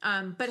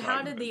slide. But Slide how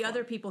would've did been the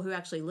other fun. people who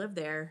actually lived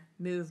there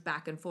move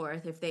back and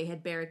forth if they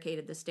had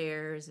barricaded the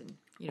stairs and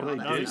Well, all they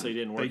that did. Obviously, it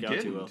didn't work They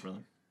out too well didn't. for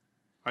them.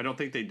 I don't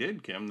think they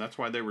did, Kim. That's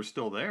why they were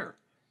still there.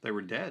 They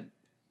were dead.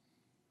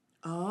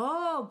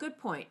 Oh, good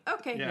point.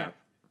 Okay. Yeah.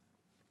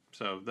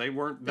 So they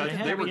weren't. They They,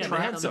 had- were yeah, they had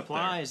trapped up there.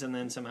 supplies and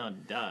then somehow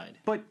died.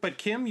 But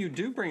Kim, you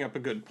do bring up a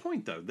good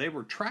point though. They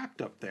were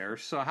trapped up there.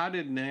 So how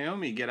did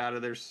Naomi get out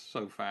of there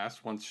so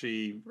fast once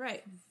she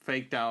Right.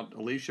 faked out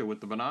Alicia with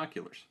the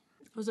binoculars?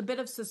 There was a bit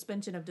of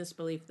suspension of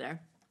disbelief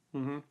there.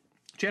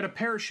 She had a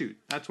parachute.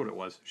 That's what it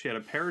was. She had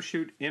a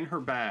parachute in her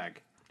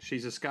bag.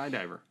 She's a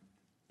skydiver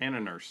and a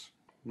nurse.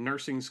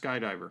 Nursing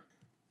skydiver.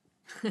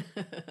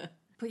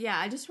 But yeah,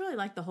 I just really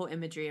like the whole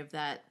imagery of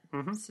that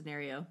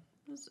scenario.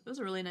 It was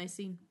a really nice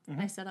scene.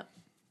 Nice setup.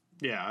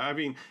 Yeah, I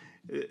mean,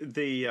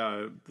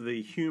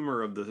 the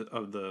humor of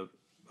the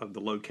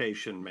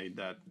location made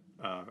that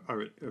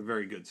a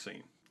very good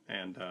scene.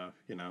 And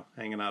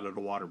hanging out at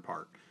a water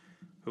park,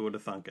 who would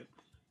have thunk it?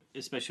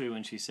 Especially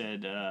when she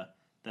said,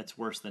 that's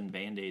worse than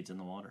Band-Aids in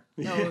the water.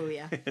 Oh,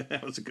 yeah.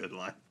 That was a good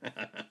line.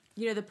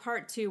 You know, the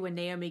part two when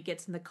Naomi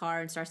gets in the car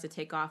and starts to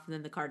take off and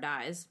then the car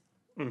dies.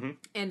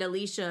 And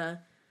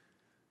Alicia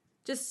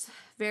just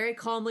very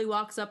calmly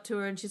walks up to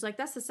her and she's like,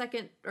 that's the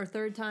second or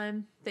third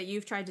time that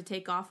you've tried to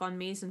take off on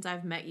me since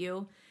I've met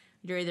you.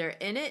 You're either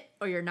in it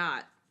or you're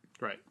not.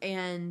 Right.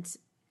 And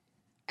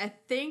I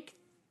think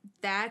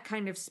that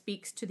kind of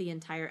speaks to the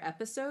entire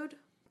episode,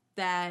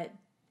 that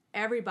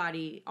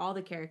everybody, all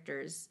the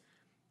characters,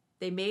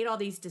 they made all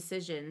these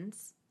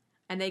decisions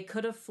and they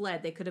could have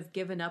fled. They could have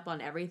given up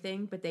on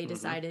everything, but they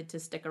decided to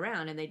stick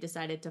around and they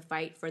decided to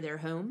fight for their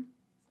home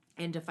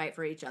and to fight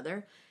for each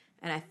other.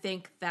 And I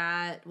think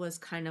that was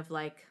kind of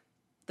like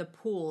the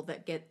pool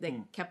that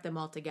kept them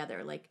all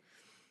together. Like,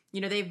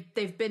 you know,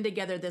 they've been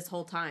together this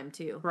whole time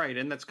too. Right,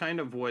 and that's kind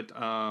of what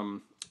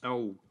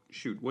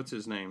what's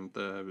his name?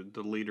 The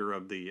leader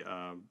of the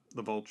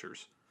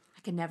vultures.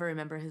 I can never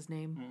remember his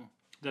name.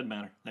 Doesn't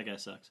matter. That guy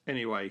sucks.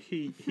 Anyway,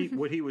 he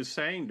what he was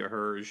saying to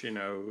her is, you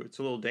know, it's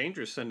a little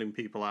dangerous sending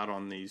people out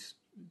on these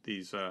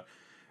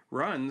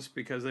runs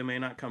because they may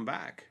not come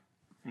back.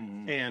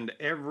 Mm-hmm. And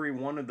every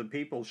one of the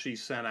people she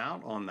sent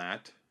out on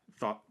that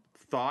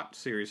thought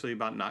seriously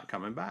about not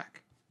coming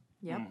back.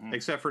 Yep. Mm-hmm.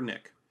 Except for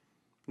Nick.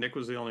 Nick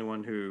was the only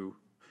one who,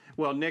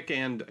 well, Nick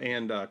and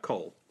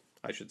Cole,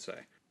 I should say.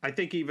 I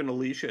think even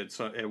Alicia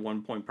at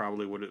one point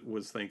probably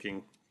was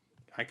thinking,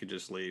 I could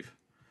just leave.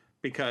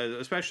 Because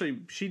especially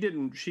she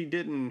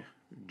didn't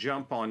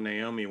jump on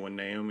Naomi when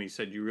Naomi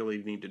said you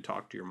really need to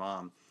talk to your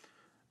mom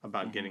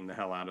about getting the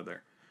hell out of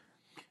there.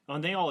 Oh,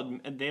 and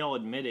they all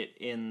admit it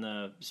in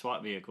the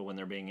SWAT vehicle when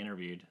they're being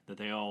interviewed that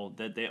they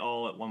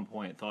all at one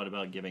point thought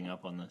about giving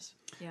up on this.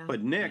 Yeah.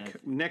 But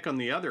Nick on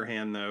the other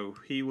hand though,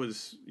 he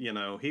was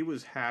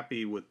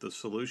happy with the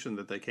solution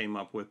that they came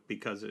up with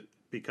because it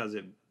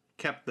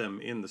kept them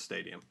in the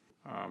stadium.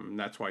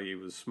 That's why he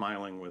was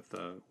smiling with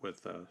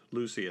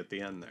Lucy at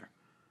the end there.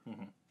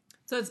 Mm-hmm.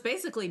 So it's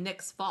basically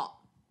Nick's fault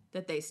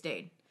that they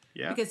stayed.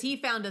 Yeah. Because he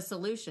found a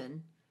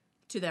solution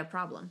to their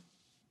problem.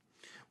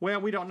 Well,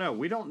 we don't know.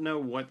 We don't know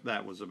what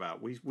that was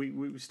about. We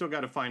still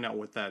got to find out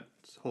what that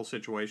whole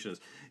situation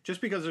is.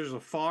 Just because there's a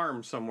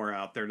farm somewhere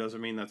out there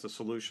doesn't mean that's a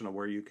solution of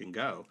where you can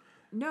go.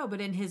 No, but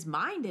in his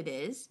mind it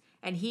is.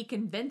 And he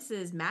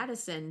convinces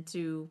Madison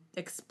to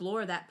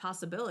explore that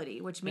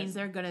possibility, which means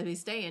they're going to be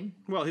staying.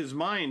 Well, his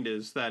mind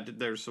is that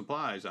there's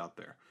supplies out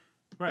there.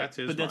 Right. That's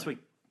his mind.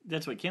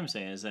 That's what Kim's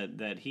saying is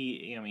that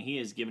he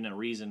has given a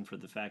reason for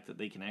the fact that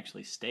they can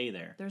actually stay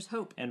there. There's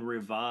hope and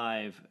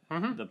revive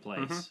the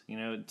place. You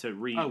know, to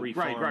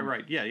reform.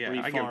 Right. Yeah.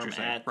 I get what you're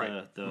saying.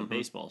 At the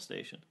baseball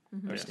station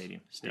or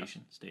stadium.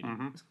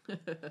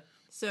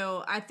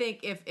 So I think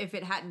if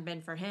it hadn't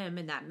been for him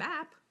in that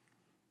map,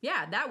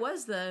 yeah, that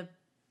was the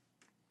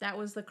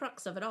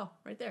crux of it all,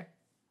 right there.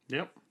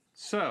 Yep.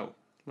 So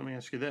let me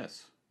ask you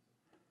this: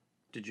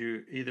 did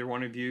either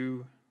one of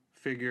you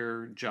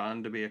figure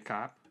John to be a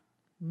cop?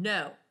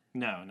 No,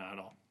 not at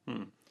all.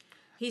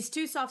 He's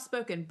too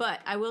soft-spoken,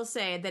 but I will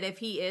say that if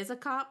he is a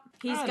cop,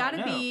 he's got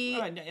to be...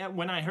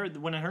 When I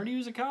heard he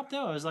was a cop,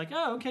 though, I was like,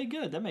 oh, okay,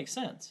 good, that makes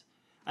sense.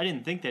 I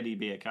didn't think that he'd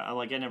be a cop.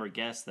 Like, I never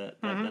guessed that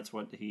that's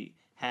what he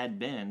had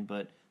been,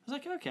 but I was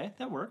like, okay,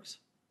 that works.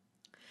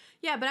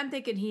 Yeah, but I'm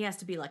thinking he has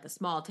to be like a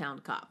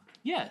small-town cop.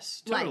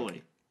 Yes,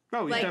 totally. He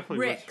like definitely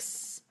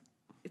Rick's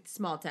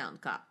small-town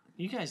cop.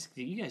 You guys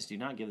do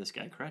not give this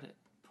guy credit.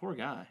 Poor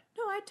guy.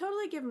 No, I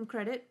totally give him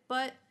credit,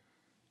 but...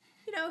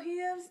 You know,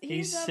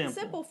 he's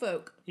simple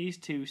folk. He's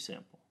too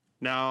simple.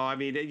 No, I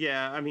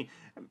mean,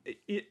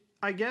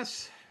 I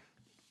guess,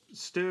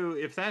 Stu,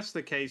 if that's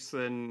the case,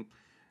 then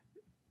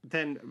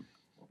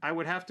I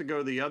would have to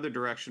go the other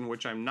direction,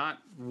 which I'm not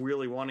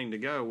really wanting to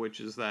go, which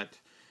is that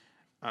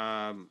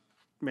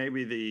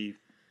maybe the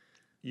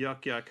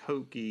yuck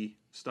hokey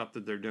stuff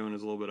that they're doing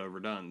is a little bit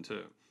overdone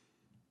too.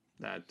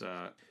 That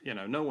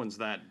no one's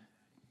that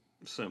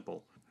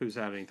simple. Who's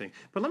had anything.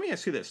 But let me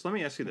ask you this.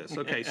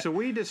 Okay, so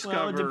we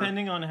discover... Well,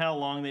 depending on how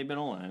long they've been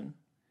alone,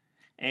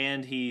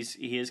 and he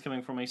is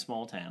coming from a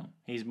small town.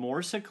 He's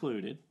more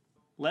secluded,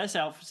 less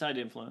outside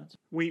influence.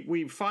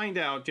 We find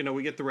out,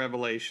 we get the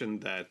revelation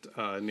that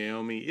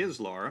Naomi is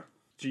Laura.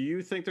 Do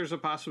you think there's a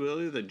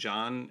possibility that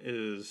John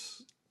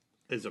is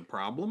a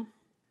problem?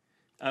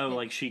 Oh,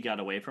 like she got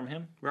away from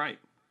him? Right.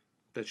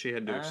 That she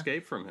had to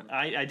escape from him.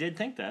 I did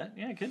think that.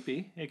 Yeah, it could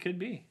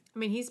be. I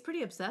mean, he's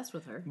pretty obsessed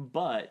with her.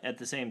 But at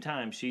the same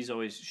time, she's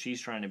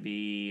trying to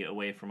be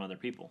away from other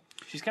people.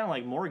 She's kind of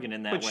like Morgan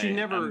in that way.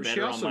 But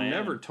she also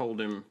never told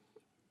him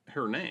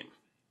her name.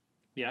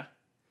 Yeah.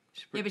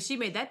 Yeah, but she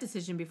made that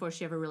decision before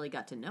she ever really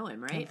got to know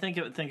him, right? Think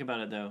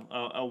about it, though.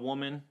 A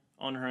woman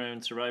on her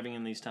own, surviving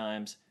in these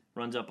times,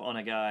 runs up on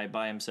a guy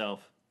by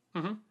himself.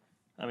 Mm-hmm.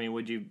 I mean,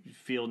 would you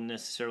feel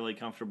necessarily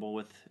comfortable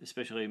with,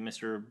 especially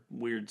Mr.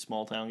 Weird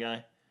small town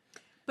guy?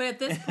 But at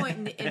this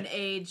point in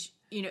age...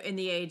 in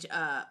the age,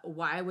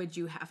 why would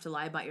you have to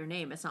lie about your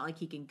name? It's not like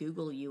he can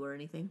Google you or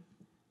anything.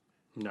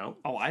 No.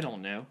 Oh, I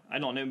don't know.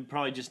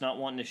 Probably just not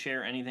wanting to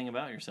share anything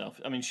about yourself.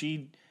 I mean,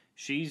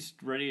 she's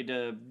ready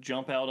to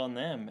jump out on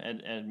them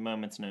at a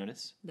moment's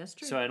notice. That's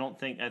true. So I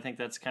think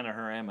that's kind of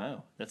her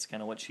MO. That's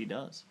kind of what she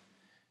does.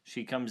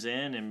 She comes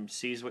in and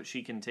sees what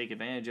she can take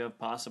advantage of,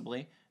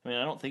 possibly, I mean,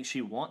 I don't think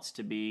she wants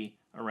to be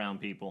around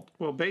people.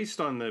 Well,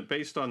 based on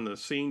the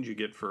scenes you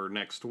get for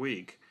next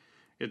week,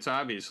 it's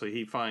obviously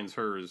he finds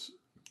her as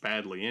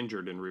badly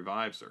injured and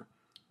revives her.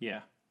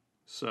 Yeah.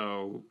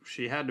 So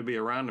she had to be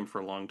around him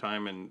for a long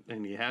time,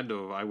 and he had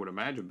to, I would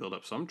imagine, build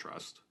up some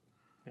trust.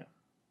 Yeah.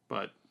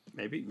 But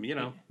maybe,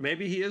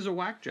 maybe he is a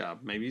whack job.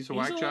 Maybe he's a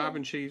whack job,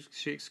 and she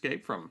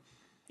escaped from him.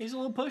 He's a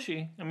little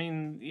pushy. I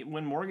mean,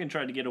 when Morgan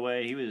tried to get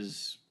away, he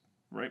was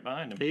right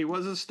behind him. He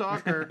was a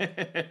stalker.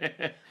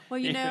 Well,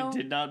 he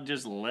did not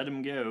just let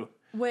him go.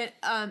 When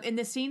in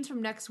the scenes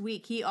from next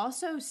week, he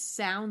also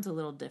sounds a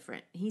little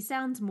different. He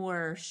sounds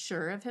more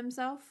sure of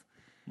himself,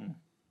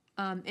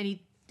 and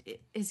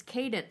his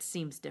cadence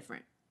seems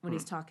different when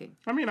he's talking.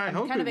 I mean, I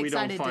hope we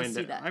don't find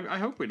that. I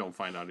hope we don't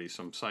find out he's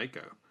some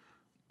psycho.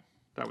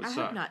 That would I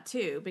suck. hope not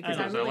too, because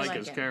I really like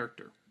his him.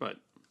 character, but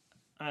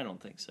I don't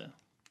think so.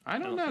 I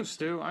don't know,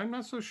 Stu. I'm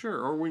not so sure.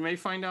 Or we may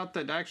find out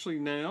that actually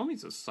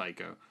Naomi's a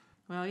psycho.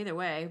 Well, either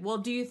way. Well,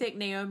 do you think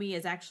Naomi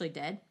is actually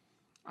dead?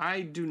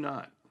 I do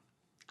not.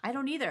 I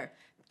don't either.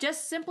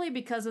 Just simply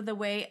because of the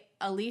way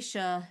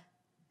Alicia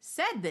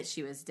said that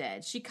she was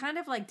dead. She kind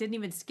of like didn't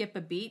even skip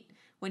a beat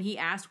when he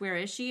asked where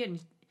is she,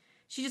 and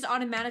she just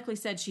automatically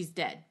said she's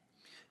dead.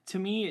 To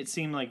me, it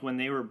seemed like when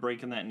they were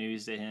breaking that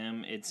news to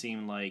him, it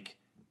seemed like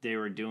they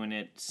were doing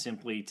it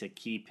simply to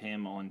keep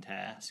him on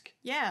task.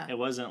 Yeah. It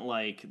wasn't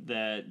like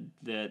that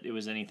it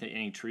was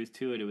any truth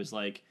to it. It was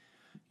like,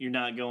 we're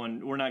not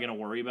going to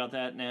worry about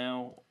that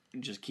now.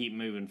 Just keep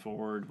moving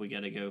forward. We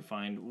got to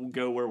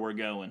go where we're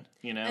going.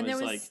 You know, and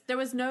there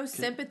was no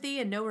sympathy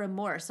and no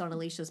remorse on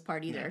Alicia's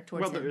part either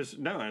towards him. Well, there's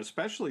no,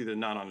 especially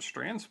not on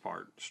Strand's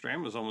part.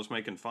 Strand was almost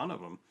making fun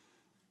of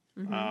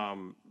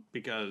him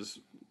because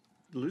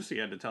Lucy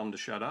had to tell him to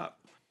shut up.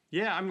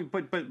 Yeah, I mean,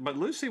 but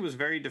Lucy was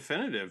very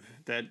definitive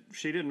that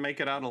she didn't make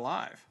it out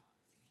alive.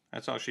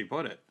 That's how she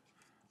put it.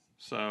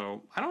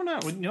 So I don't know.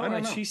 Well, no, I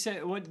don't know. she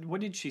said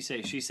what did she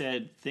say? She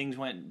said things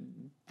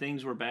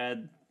were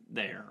bad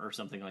there or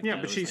something like that.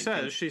 Yeah, but she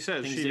says she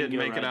didn't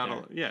make it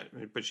out. Yeah,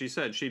 but she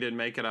said she didn't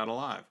make it out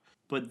alive.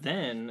 But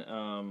then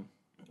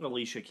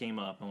Alicia came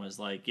up and was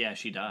like, "Yeah,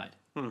 she died."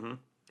 Mm-hmm.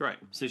 Right.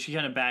 So she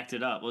kind of backed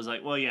it up. Was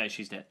like, "Well, yeah,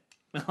 she's dead."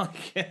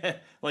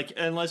 like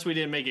unless we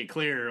didn't make it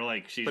clear,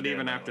 like she's. But dead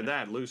even after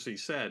that, Lucy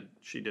said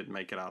she didn't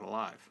make it out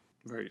alive.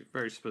 Very,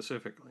 very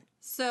specifically.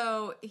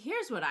 So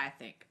here's what I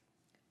think,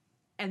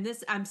 and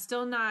this I'm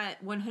still not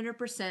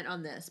 100%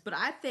 on this, but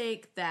I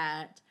think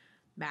that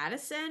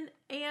Madison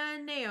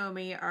and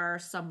Naomi are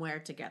somewhere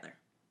together.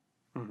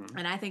 Mm-hmm.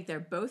 And I think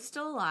they're both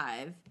still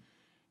alive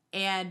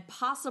and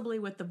possibly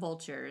with the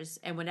vultures.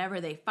 And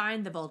whenever they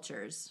find the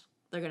vultures,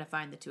 they're going to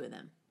find the two of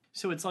them.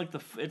 So it's like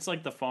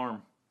the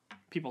farm.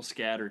 People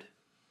scattered.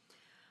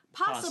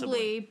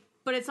 Possibly,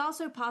 but it's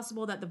also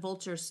possible that the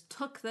vultures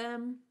took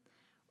them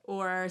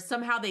or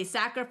somehow they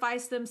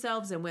sacrificed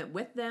themselves and went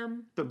with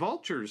them. The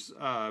vultures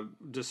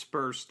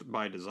dispersed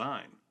by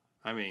design.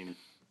 I mean,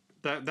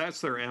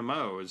 that's their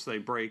MO is they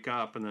break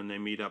up and then they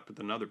meet up at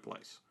another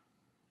place.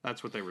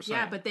 That's what they were saying.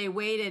 Yeah, but they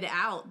waited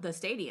out the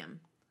stadium.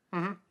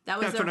 Mm-hmm.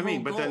 That's what I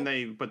mean. Goal.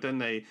 But then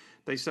they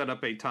set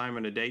up a time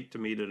and a date to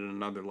meet at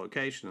another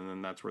location, and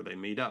then that's where they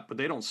meet up. But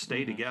they don't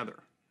stay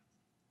together.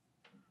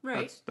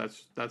 Right.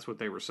 That's what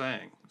they were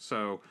saying.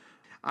 So,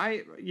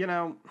 I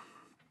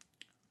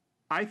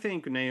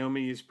think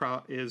Naomi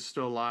is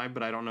still alive,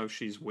 but I don't know if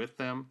she's with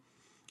them.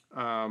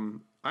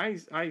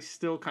 I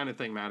still kind of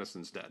think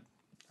Madison's dead.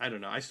 I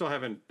don't know. I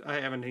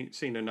haven't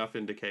seen enough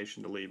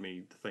indication to lead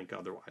me to think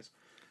otherwise.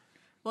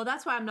 Well,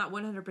 that's why I'm not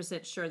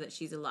 100% sure that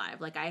she's alive.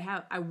 Like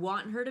I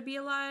want her to be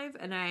alive,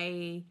 and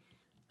I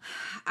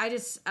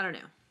don't know.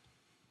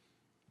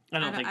 I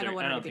don't think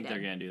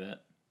they're going to do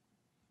that.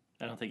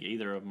 I don't think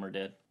either of them are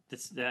dead.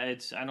 I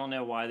don't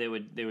know why they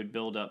would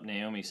build up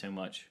Naomi so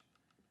much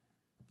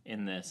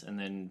in this, and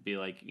then be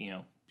like,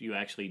 you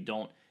actually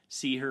don't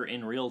see her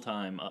in real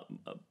time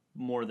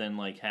more than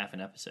like half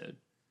an episode.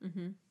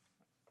 Mm-hmm.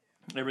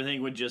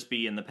 Everything would just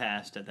be in the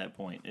past at that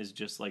point. Is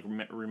just like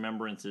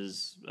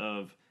remembrances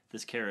of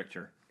this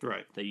character,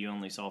 right? That you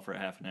only saw for a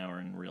half an hour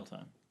in real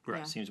time. Right,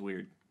 yeah. Seems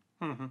weird.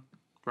 Mm-hmm.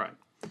 Right.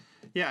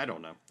 Yeah, I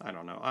don't know.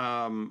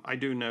 I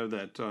do know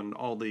that on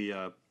all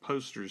the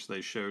posters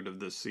they showed of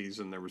this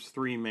season, there was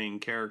 3 main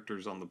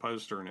characters on the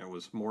poster, and it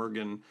was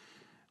Morgan,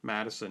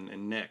 Madison,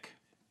 and Nick.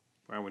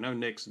 Well, we know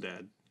Nick's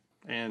dead,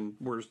 and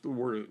we're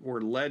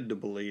led to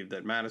believe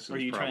that Madison's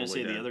probably dead. Are you trying to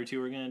say the other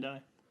 2 are going to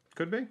die?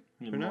 Could be.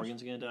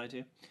 Morgan's going to die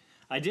too.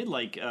 I did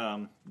like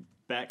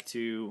back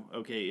to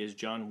is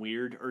John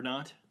weird or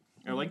not?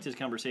 I liked his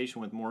conversation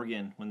with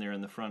Morgan when they're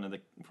in the front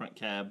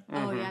cab.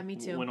 Oh, yeah, me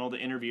too. When all the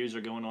interviews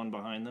are going on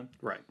behind them.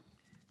 Right.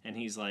 And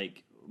he's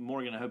like,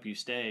 Morgan, I hope you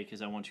stay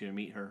because I want you to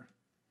meet her.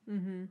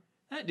 Mm-hmm.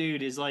 That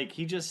dude is like,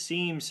 he just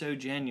seems so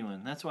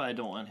genuine. That's why I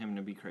don't want him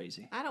to be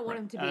crazy. I don't want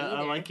him to be either.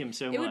 I like him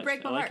so much. Would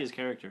break my I like heart. his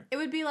character. It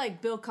would be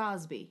like Bill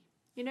Cosby.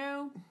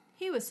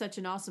 He was such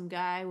an awesome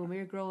guy when we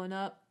were growing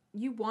up.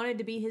 You wanted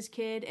to be his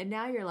kid, and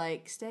now you're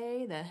like,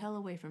 stay the hell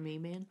away from me,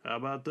 man. How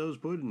about those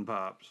pudding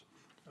pops?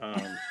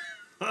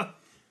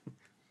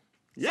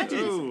 Such a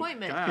Ooh,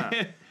 disappointment.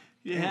 God.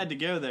 You had to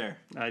go there.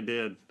 I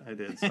did.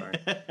 Sorry.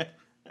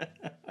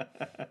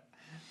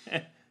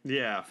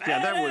 Yeah.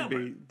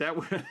 That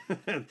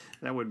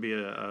would be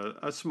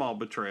a small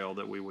betrayal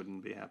that we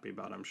wouldn't be happy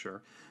about, I'm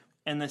sure.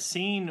 And the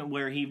scene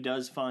where he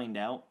does find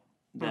out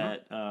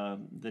that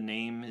the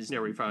name is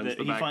where he finds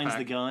the he finds backpack.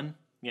 the gun.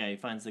 Yeah, he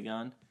finds the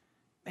gun.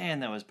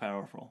 Man, that was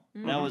powerful.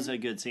 That was a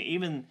good scene.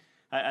 Even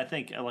I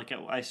think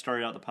I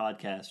started out the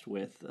podcast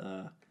with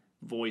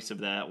voice of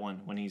that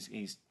one when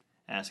he's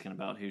asking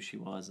about who she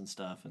was and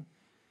stuff, and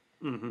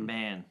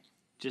man,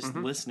 just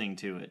listening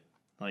to it,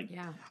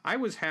 Yeah. I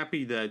was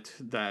happy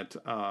that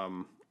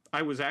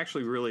I was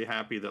actually really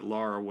happy that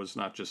Laura was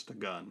not just a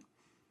gun.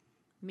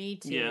 Me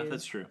too. Yeah,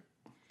 that's true.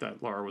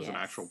 That Laura was an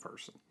Yes. actual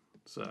person.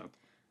 So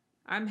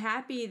I'm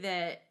happy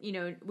that,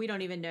 we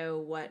don't even know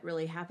what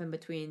really happened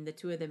between the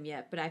two of them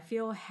yet, but I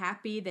feel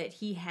happy that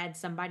he had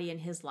somebody in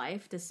his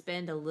life to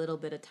spend a little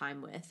bit of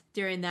time with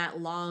during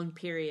that long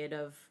period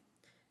of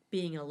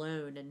being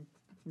alone and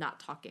not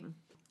talking.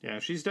 yeah,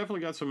 she's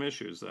definitely got some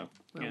issues though.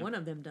 Well, Yeah. one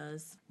of them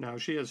does. No,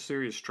 she has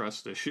serious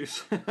trust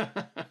issues.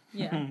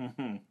 Yeah.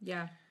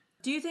 Yeah.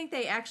 Do you think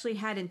they actually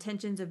had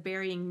intentions of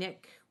burying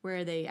Nick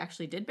where they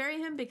actually did bury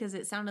him? Because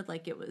it sounded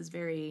like it was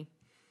very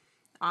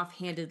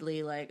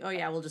offhandedly like, oh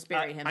yeah, we'll just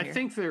bury him I here.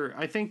 think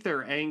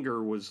their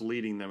anger was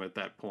leading them at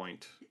that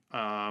point.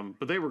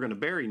 But they were going to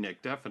bury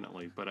Nick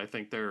definitely. But I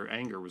think their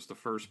anger was the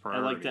first I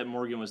priority. like that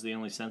Morgan was the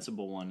only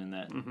sensible one in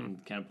that,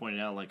 and kind of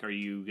pointed out are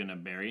you gonna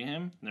bury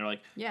him? And they're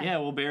like, Yeah.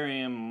 we'll bury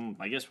him.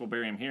 I guess we'll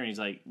bury him here. And he's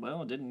like,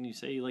 well, didn't you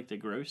say you like to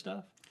grow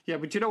stuff? Yeah,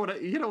 but you know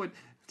what?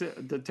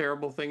 The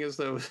terrible thing is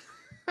though.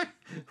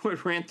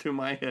 What ran through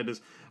my head is,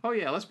 oh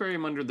yeah, let's bury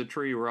him under the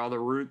tree where all the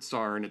roots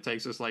are, and it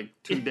takes us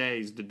 2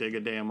 days to dig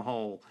a damn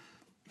hole.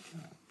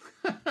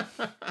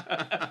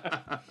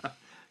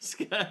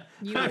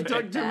 You I've would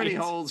dug get too many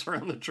that. holes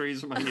around the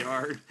trees in my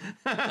yard.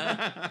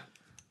 I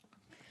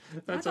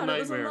That's a thought it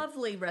was a nightmare.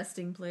 lovely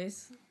resting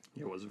place.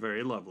 It was a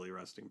very lovely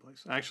resting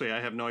place. Actually, I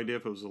have no idea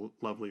if it was a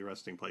lovely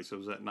resting place. It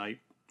was at night.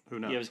 Who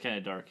knows? Yeah, it was kind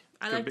of dark.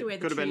 I like the way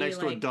the Could have been tree next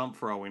to a dump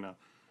for all we know.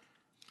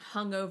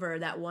 hung over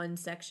that one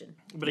section.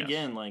 But Yes.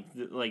 again,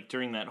 like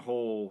during that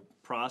whole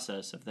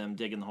process of them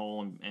digging the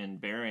hole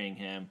and burying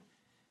him,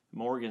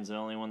 Morgan's the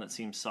only one that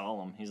seems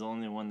solemn. He's the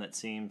only one that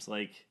seems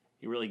like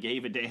he really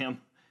gave a damn,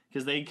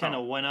 because they kind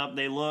of went up,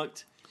 they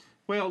looked,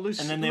 Well,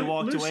 Lucy, and then they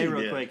walked Lucy away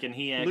real did. quick, and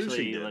he Lucy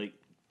actually did.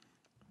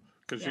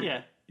 'Cause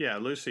yeah.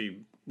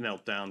 Lucy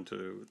knelt down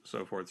to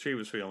so forth. She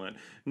was feeling it.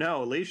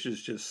 No,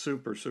 Alicia's just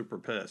super, super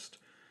pissed.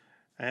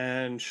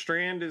 And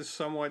Strand is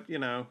somewhat,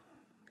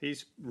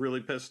 he's really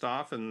pissed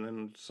off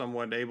and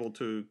somewhat able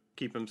to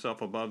keep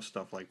himself above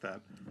stuff like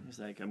that. He's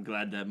like, I'm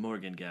glad that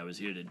Morgan guy was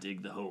here to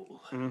dig the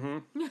hole.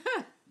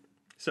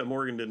 So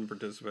Morgan didn't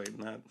participate in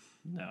that.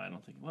 No, I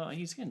don't think. Well,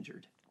 he's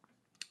injured.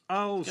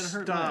 Oh, got a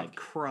hurt stop leg.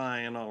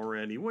 crying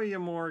already. Will you,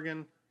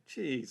 Morgan?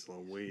 Jeez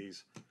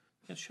Louise.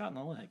 Got shot in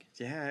the leg.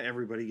 Yeah,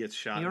 everybody gets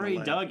shot He in the already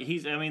leg.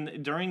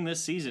 dug. During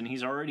this season,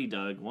 he's already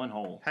dug one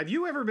hole. Have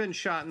you ever been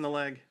shot in the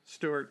leg,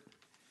 Stuart?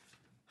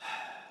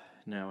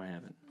 No, I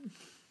haven't.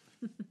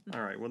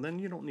 All right, well, then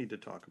you don't need to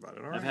talk about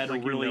it. All right? I've had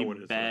Like a you know really what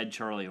it's bad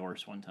Charlie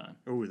horse one time.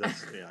 like. Ooh,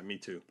 that's, yeah, me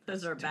too.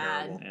 Those are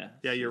Terrible. bad. Yeah,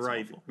 Yeah, you're it's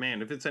right. awful.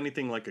 Man, if it's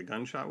anything like a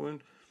gunshot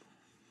wound,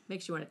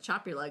 Makes you want to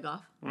chop your leg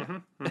off.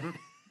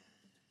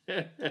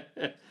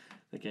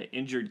 Like I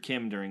injured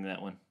Kim during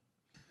that one.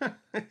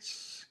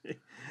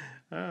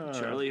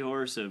 Charlie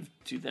horse of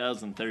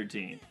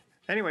 2013.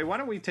 Anyway, why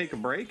don't we take a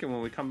break, and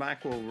when we come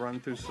back, we'll run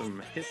through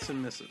some hits and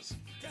misses.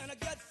 Can I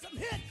get some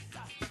hits?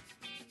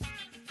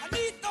 I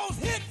need those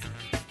hits.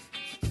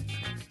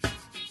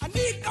 I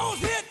need those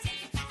hits.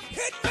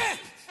 Hit me.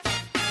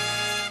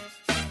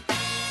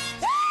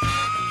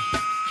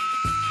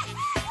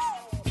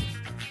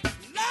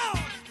 Now,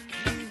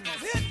 I need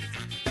those hits.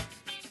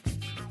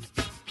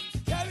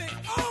 Carry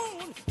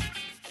on.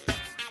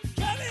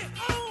 Carry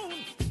on.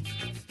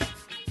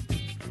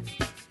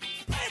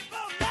 Play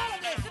for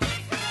melody.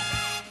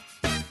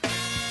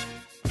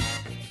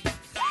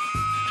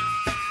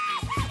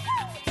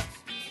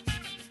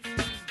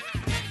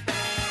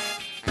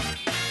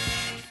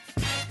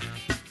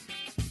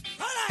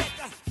 All right.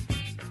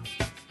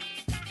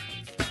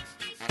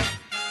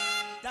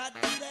 Da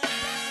dee da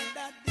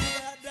da dee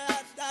da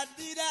da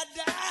dee da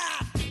da.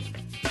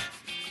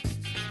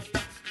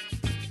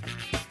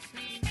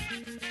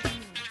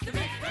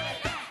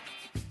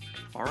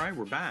 All right,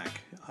 we're back.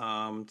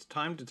 It's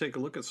time to take a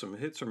look at some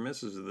hits or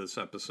misses of this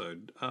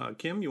episode.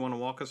 Kim, you want to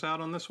walk us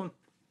out on this one?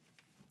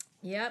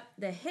 Yep,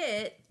 the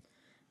hit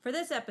for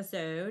this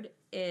episode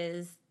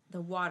is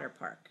the water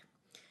park.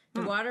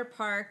 The water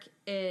park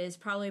is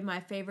probably my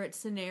favorite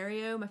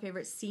scenario, my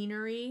favorite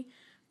scenery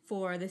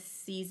for this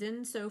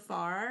season so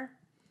far.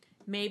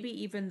 Maybe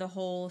even the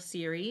whole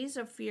series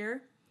of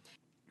Fear.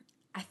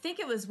 I think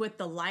it was with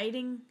the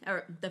lighting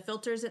or the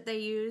filters that they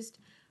used,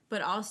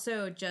 but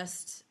also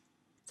just,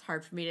 it's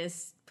hard for me to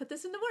put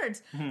this into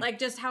words. Like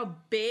just how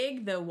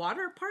big the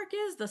water park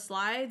is, the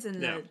slides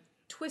and Yeah. the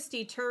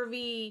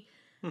twisty-turvy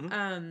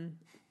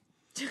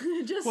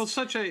Just Well,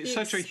 such a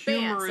expanse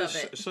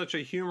of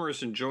it.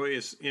 humorous and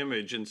joyous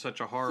image in such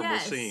a horrible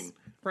Yes. scene.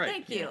 Right.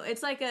 Thank you.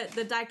 It's like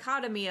the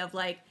dichotomy of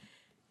like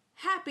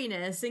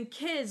happiness and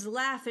kids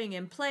laughing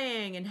and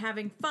playing and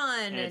having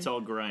fun, And it's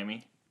all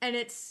grimy. and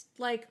it's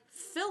like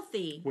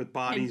filthy With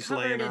bodies and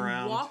covered laying in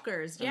around.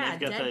 walkers. And Yeah,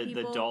 they've got dead the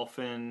people.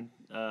 dolphin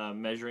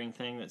measuring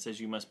thing that says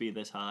you must be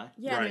this high.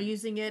 Yeah, Right. they're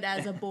using it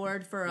as a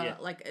board for a Yeah.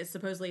 like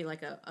supposedly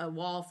like a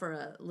wall for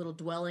a little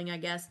dwelling, I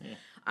guess.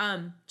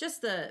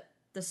 Just the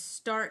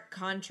stark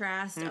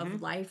contrast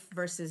of life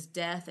versus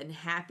death and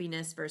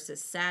happiness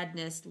versus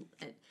sadness.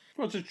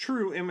 Well, it's a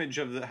true image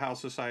of how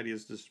society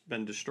has just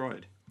been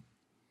destroyed.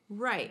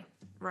 Right.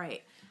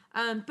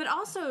 But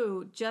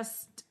also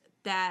just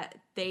that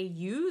they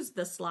use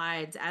the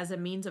slides as a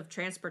means of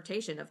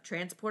transportation, of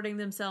transporting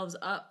themselves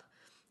up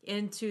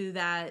into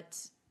that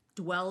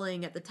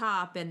dwelling at the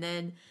top and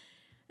then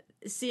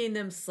seeing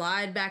them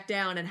slide back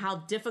down and how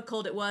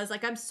difficult it was.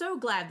 Like, I'm so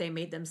glad they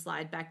made them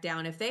slide back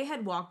down. If they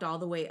had walked all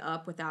the way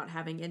up without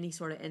having any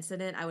sort of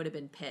incident, I would have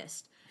been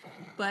pissed.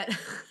 But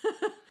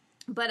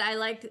but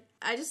I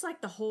just like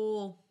the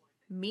whole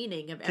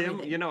meaning of Tim,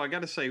 everything. I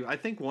got to say, I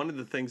think one of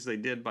the things they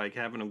did by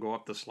having them go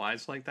up the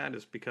slides like that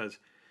is because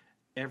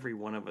every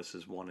one of us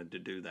has wanted to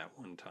do that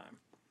one time.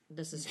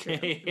 This is true.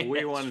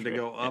 We wanted to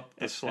go up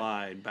the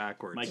slide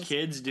backwards. My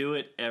kids do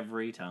it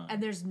every time.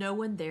 And there's no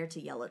one there to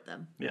yell at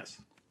them. Yes.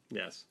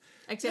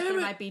 Except there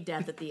might be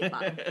death at the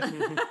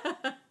bottom.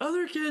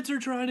 Other kids are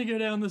trying to go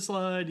down the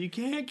slide. You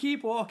can't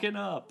keep walking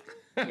up.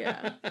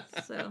 Yeah.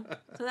 So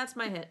that's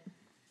my hit.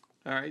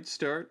 All right,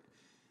 Stuart.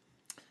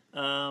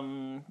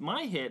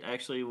 My hit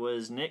actually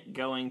was Nick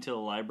going to the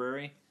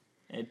library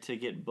to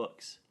get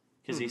books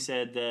because he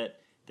said that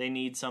they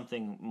need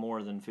something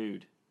more than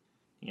food.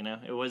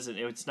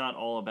 It's not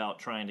all about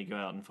trying to go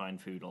out and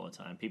find food all the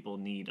time. People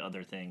need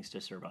other things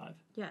to survive.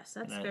 Yes,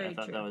 that's And very I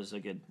thought true. that was a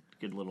good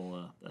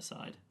little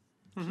aside.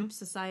 Keep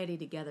society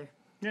together.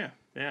 Yeah,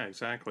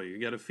 exactly. You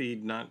got to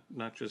feed not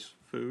just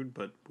food,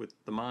 but with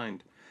the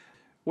mind.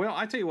 Well,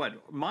 I tell you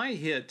what, my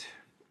hit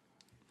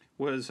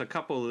was a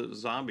couple of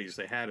zombies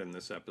they had in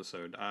this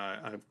episode.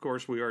 Of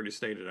course, we already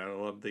stated I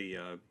love the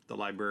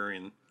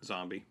librarian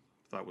zombie.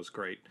 Thought was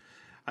great.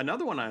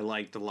 Another one I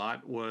liked a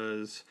lot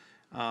was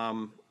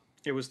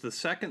it was the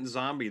second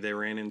zombie they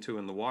ran into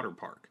in the water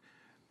park.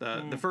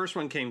 The first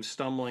one came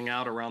stumbling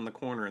out around the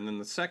corner, and then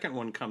the second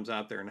one comes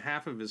out there, and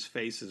half of his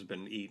face has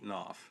been eaten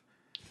off.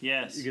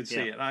 Yes. You could see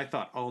it. And I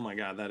thought, oh my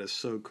God, that is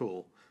so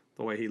cool,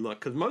 the way he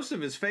looked. Because most of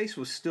his face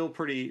was still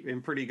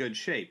in pretty good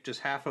shape.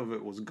 Just half of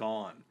it was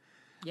gone.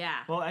 Yeah.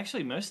 Well,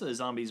 actually, most of the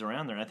zombies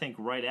around there, I think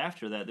right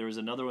after that, there was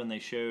another one they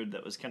showed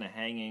that was kind of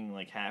hanging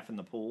like half in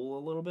the pool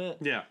a little bit.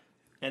 Yeah.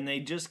 And they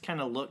just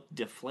kind of looked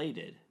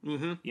deflated.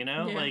 Mm-hmm.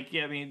 Yeah.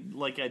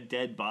 Like a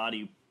dead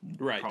body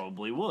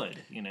probably would,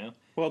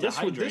 Well, this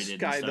dehydrated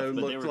guy, and stuff, though,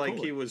 but they looked were like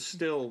cool. he was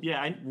still he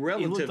looked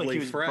relatively like he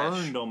was fresh.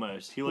 burned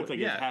almost. He looked like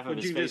half of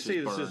his you face could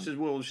see was burned. it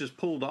was just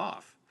pulled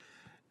off.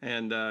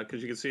 And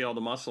because you could see all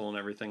the muscle and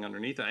everything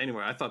underneath it.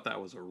 Anyway, I thought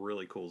that was a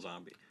really cool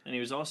zombie. And he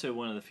was also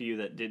one of the few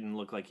that didn't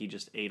look like he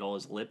just ate all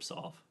his lips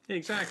off.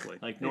 Exactly.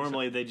 Like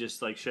normally they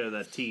just like show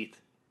that teeth,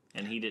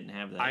 and he didn't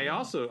have that. I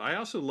also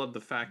love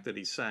the fact that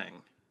he sang.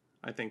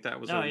 I think that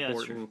was an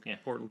important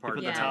part. He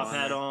put Yeah. the top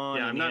hat on.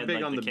 Yeah, and I'm he not had, big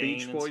like, on the cane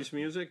Beach and Boys stuff.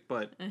 music,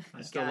 but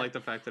I still God. like the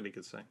fact that he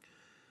could sing.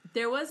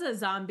 There was a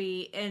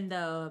zombie in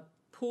the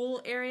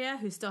pool area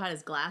who still had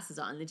his glasses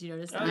on. Did you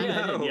notice that? Oh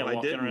yeah, No, I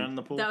walking didn't. around in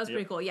the pool. That was Yep.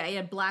 pretty cool. Yeah, he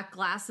had black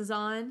glasses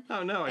on.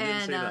 Oh, no, I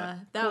didn't see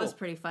that. That Cool. was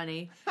pretty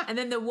funny. And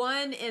then the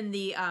one in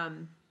the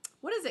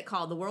what is it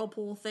called? The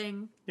whirlpool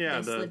thing? Yeah,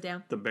 They slid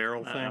down. the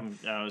barrel thing.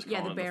 I was Yeah,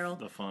 calling the it barrel.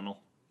 the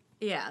funnel.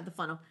 Yeah, the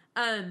funnel.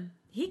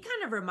 He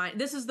kind of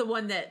this is the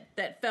one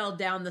that fell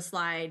down the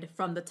slide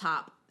from the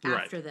top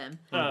Right. after them.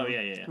 Oh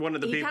yeah. One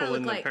of the He kinda people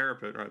in looked the like-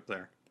 parapet right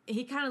there.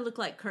 He kind of looked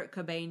like Kurt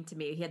Cobain to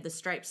me. He had the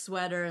striped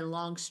sweater and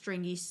long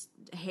stringy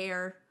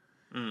hair.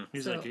 He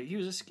was he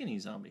was a skinny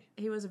zombie.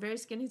 He was a very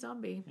skinny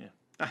zombie.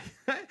 Yeah.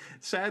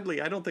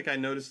 Sadly, I don't think I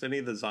noticed any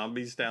of the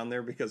zombies down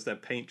there because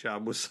that paint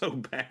job was so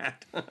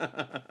bad.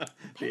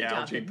 The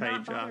algae did not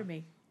paint bother job.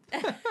 me.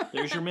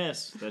 There's your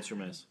miss. That's your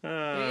miss.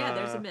 Yeah,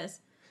 there's a miss.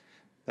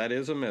 That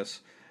is a miss.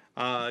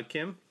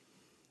 Kim,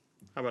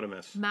 how about a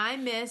miss? My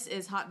miss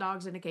is hot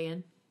dogs in a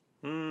can.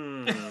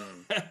 Hmm.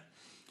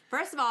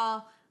 First of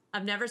all,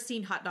 I've never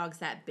seen hot dogs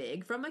that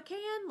big from a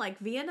can. Like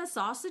Vienna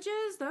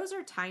sausages, those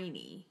are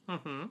tiny.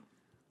 Mm-hmm.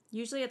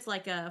 Usually it's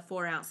like a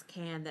 4-ounce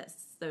can that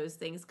those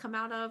things come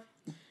out of.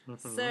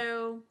 Mm-hmm.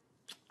 So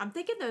I'm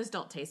thinking those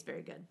don't taste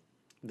very good.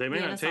 They may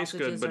Vienna not taste good,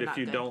 sausages but are if not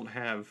you good. don't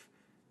have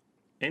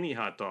any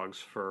hot dogs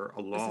for a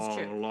is long,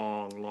 true.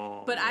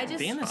 long But I long just-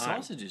 Vienna time.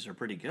 sausages are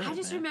pretty good. I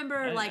just man.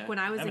 remember, like, when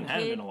I was a haven't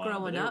had them kid in a while, but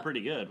growing they were up-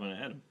 pretty good when I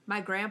had them.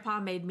 My grandpa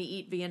made me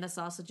eat Vienna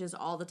sausages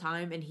all the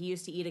time, and he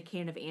used to eat a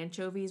can of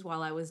anchovies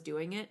while I was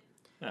doing it.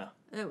 Yeah.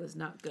 It was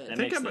not good. That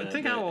Think makes about-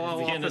 think the how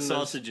often Vienna those-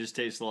 sausages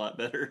taste a lot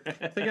better.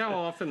 Think how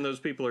often those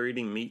people are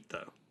eating meat,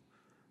 though.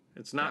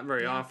 It's not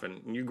very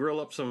often. You grill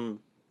up some,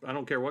 I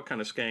don't care what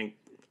kind of skank,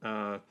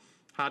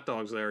 hot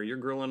dogs there. You're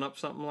grilling up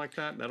something like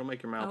that, that'll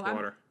make your mouth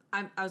water.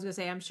 I was going to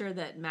say, I'm sure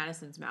that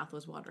Madison's mouth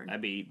was watering.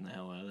 I'd be eating the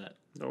hell out of that.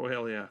 Oh,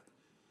 hell yeah.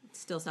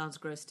 Still sounds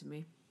gross to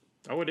me.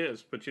 Oh, it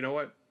is. But you know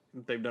what?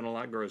 They've done a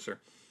lot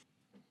grosser.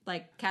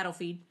 Like cattle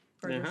feed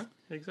burgers. Uh-huh,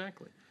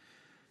 exactly.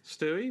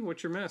 Stewie,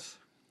 what's your miss?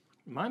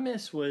 My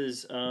miss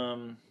was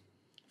the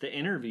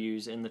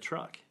interviews in the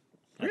truck.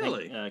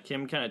 Really? I think,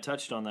 Kim kind of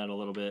touched on that a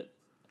little bit.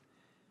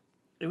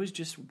 It was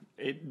just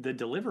the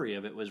delivery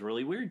of it was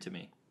really weird to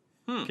me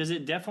because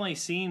it definitely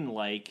seemed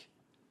like,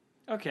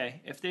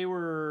 okay, if they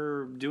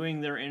were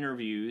doing their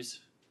interviews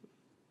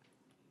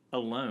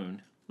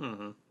alone,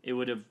 it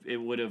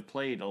would have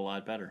played a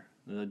lot better.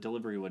 The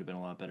delivery would have been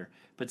a lot better.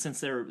 But since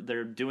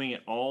they're doing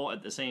it all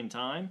at the same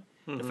time,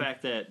 the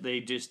fact that they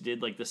just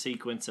did like the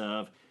sequence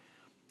of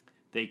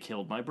they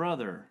killed my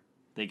brother,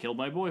 they killed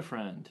my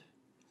boyfriend,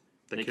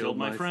 they killed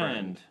my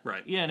friend.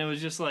 Right. Yeah, and it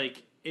was just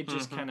like it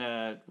just kind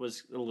of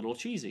was a little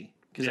cheesy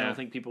because I don't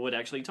think people would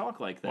actually talk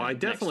like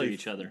that next to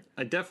each other.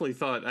 I definitely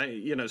thought,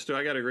 Stu,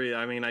 I got to agree.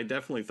 I mean, I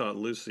definitely thought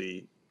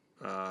Lucy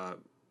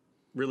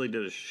really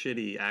did a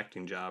shitty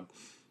acting job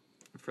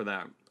for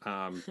that.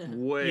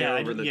 Way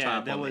over the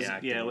top on the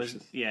acting.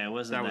 Yeah, it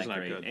wasn't that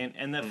great. Good.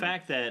 And the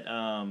fact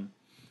that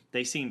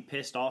they seemed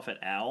pissed off at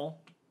Al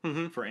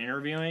for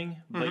interviewing,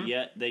 but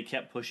yet they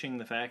kept pushing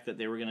the fact that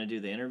they were going to do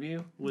the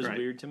interview was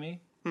weird to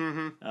me.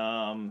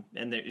 And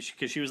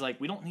because she was like,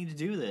 we don't need to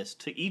do this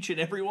to each and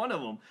every one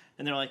of them,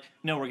 and they're like,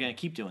 no, we're going to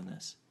keep doing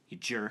this, you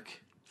jerk.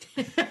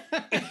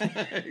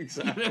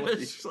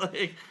 Exactly.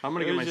 Like, I'm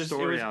going to get my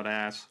story out,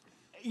 ass.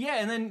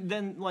 Yeah, and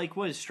then like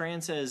what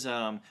Strand says,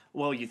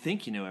 well, you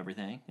think you know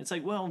everything. It's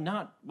like,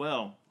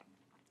 well,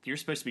 you're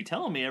supposed to be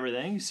telling me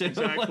everything. So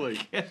exactly.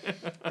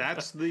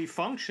 That's the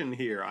function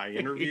here. I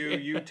interview,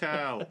 you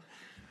tell.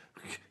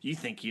 You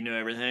think you know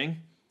everything.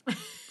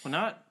 Well,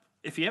 not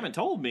if you haven't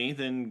told me,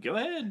 then go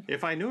ahead.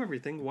 If I knew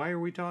everything, why are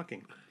we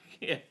talking?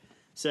 Yeah.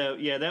 So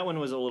yeah, that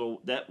was a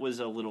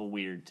little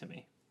weird to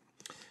me.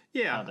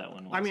 Yeah. How that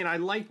one was. I mean, I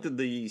liked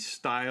the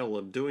style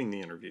of doing the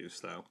interviews,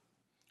 though.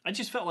 I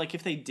just felt like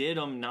if they did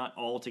them not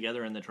all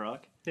together in the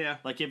truck. Yeah.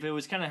 Like if it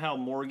was kind of how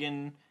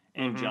Morgan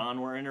and John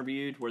were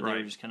interviewed, where they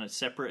were just kind of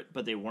separate,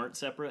 but they weren't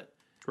separate.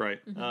 Right.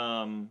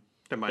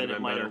 That might have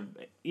been better.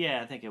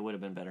 Yeah, I think it would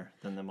have been better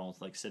than them all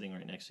like sitting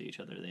right next to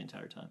each other the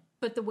entire time.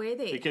 But the way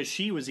because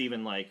she was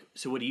even like,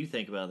 so what do you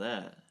think about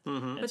that?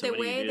 But the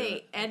way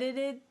they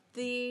edited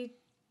the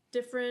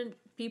different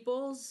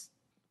people's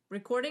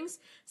recordings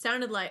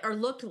sounded like, or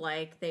looked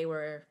like they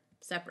were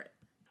separate.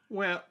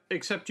 Well,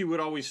 except you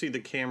would always see the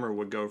camera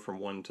would go from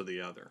one to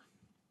the other.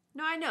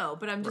 No, I know,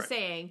 but I'm just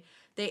saying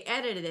they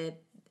edited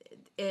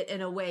it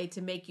in a way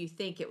to make you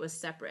think it was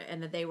separate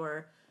and that they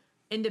were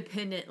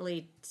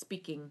independently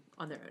speaking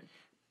on their own.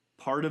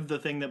 Part of the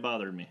thing that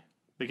bothered me,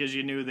 because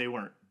you knew they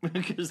weren't,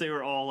 because they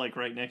were all like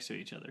right next to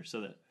each other.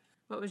 So that.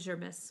 What was your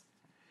miss?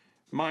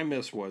 My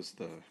miss was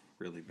the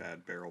really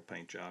bad barrel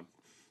paint job.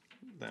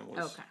 That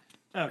was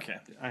okay.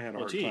 I had a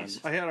hard time.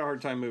 I had a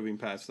hard time moving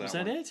past that. Was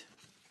that it?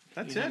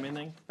 That's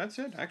it. That's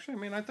it. Actually, I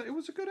mean, I thought it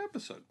was a good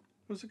episode.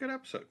 It was a good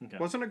episode. Okay.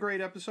 Wasn't a great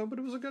episode, but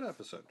it was a good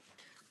episode.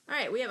 All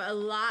right, we have a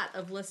lot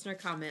of listener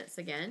comments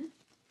again.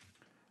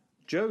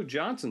 Joe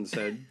Johnson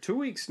said, 2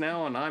 weeks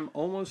now, and I'm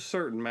almost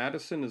certain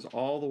Madison is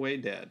all the way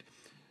dead.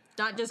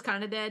 Not just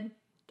kind of dead,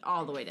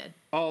 all the way dead.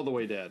 All the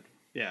way dead.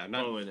 Yeah.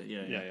 Not, all the way dead.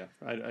 Yeah.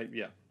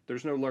 Yeah.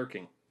 There's no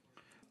lurking.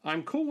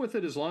 I'm cool with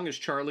it as long as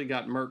Charlie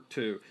got murked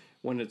too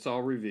when it's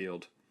all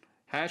revealed.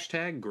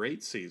 #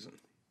 great season.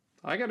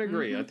 I gotta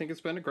agree. I think it's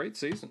been a great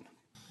season.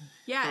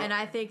 Yeah, and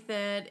I think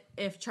that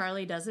if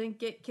Charlie doesn't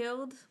get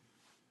killed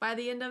by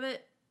the end of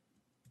it,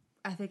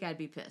 I think I'd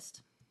be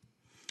pissed.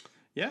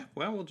 Yeah,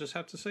 well, we'll just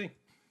have to see.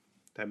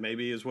 That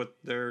maybe is what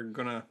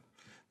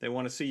they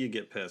want to see you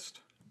get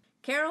pissed.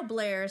 Carol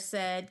Blair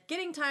said,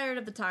 getting tired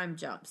of the time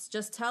jumps.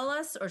 Just tell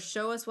us or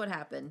show us what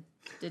happened.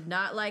 Did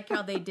not like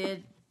how they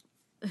did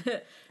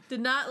the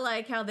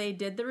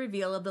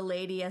reveal of the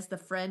lady as the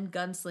friend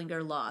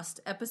gunslinger lost.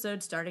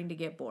 Episode starting to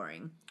get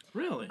boring.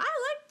 Really?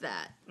 I liked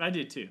that. I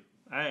did too.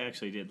 I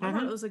actually did. I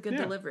thought it was a good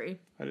delivery.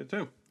 I did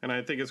too. And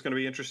I think it's going to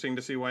be interesting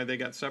to see why they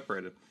got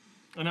separated.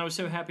 And I was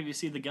so happy to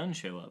see the gun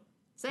show up.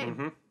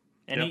 Same.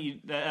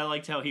 And I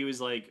liked how he was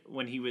like,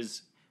 when he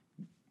was...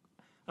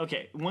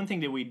 Okay, one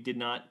thing that we did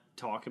not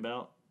talk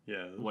about,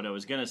 what I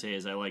was going to say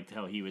is I liked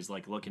how he was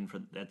like looking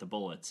at the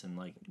bullets and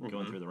like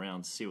going through the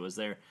rounds to see what was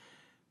there.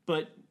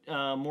 But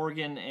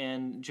Morgan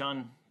and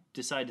John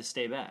decide to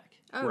stay back.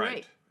 Oh,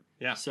 right.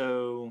 Yeah.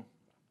 So,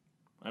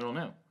 I don't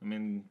know. I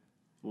mean,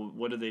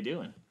 what are they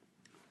doing?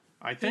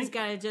 I think he's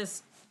got to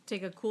just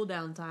take a cool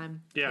down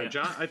time. Yeah,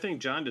 John. I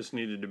think John just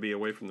needed to be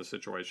away from the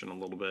situation a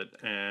little bit,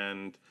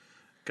 and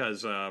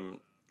because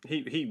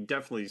he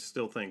definitely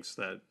still thinks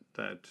that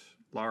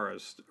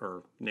Laura's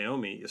or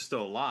Naomi is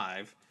still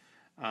alive.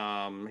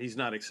 He's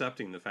not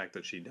accepting the fact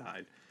that she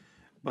died,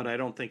 but I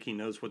don't think he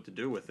knows what to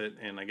do with it.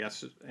 And I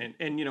guess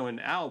and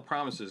Al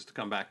promises to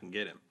come back and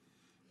get him.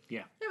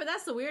 Yeah, but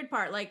that's the weird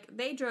part. Like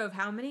they drove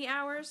how many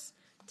hours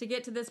to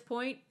get to this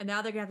point, and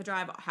now they're gonna have to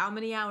drive how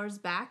many hours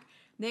back?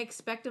 They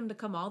expect them to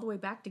come all the way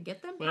back to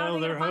get them? How Well, are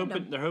they they're gonna find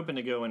hoping them? they're hoping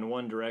to go in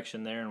one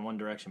direction there and one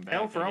direction back.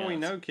 Hell, for I all we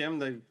guess. know, Kim,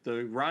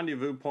 the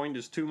rendezvous point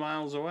is 2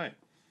 miles away.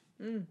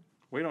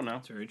 We don't know.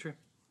 That's very true.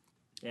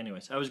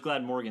 Anyways, I was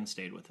glad Morgan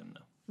stayed with him,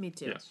 though. Me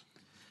too. Yes.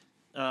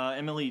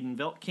 Emily in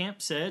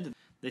Veltkamp said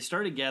they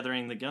started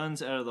gathering the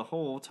guns out of the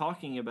hole,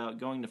 talking about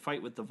going to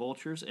fight with the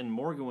vultures, and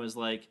Morgan was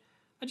like,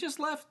 I just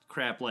left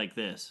crap like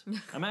this.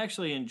 I'm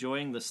actually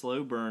enjoying the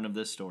slow burn of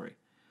this story.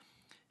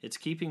 It's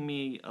keeping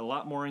me a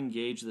lot more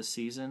engaged this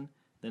season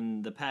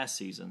than the past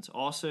seasons.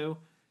 Also,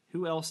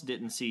 who else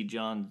didn't see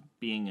John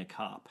being a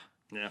cop?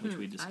 Yeah. Which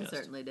we I discussed.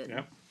 certainly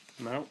didn't.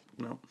 Yeah.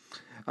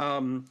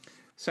 No.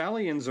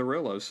 Sally in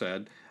Zerillo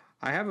said,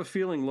 I have a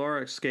feeling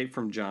Laura escaped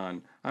from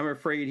John. I'm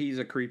afraid he's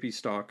a creepy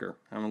stalker.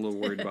 I'm a little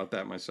worried about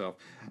that myself.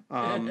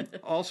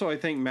 Also, I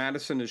think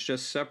Madison is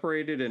just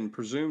separated and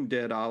presumed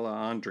dead a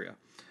la Andrea.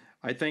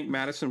 I think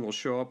Madison will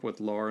show up with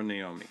Laura and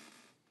Naomi.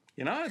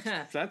 You know,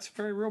 that's a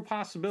very real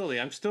possibility.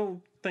 I'm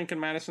still thinking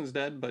Madison's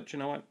dead, but you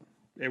know what?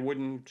 It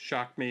wouldn't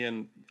shock me at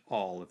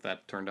all if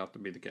that turned out to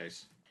be the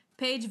case.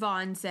 Paige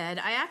Vaughn said,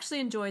 I actually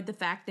enjoyed the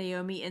fact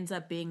Naomi ends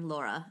up being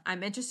Laura.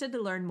 I'm interested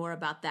to learn more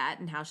about that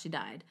and how she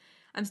died.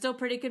 I'm still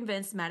pretty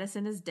convinced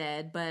Madison is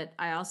dead, but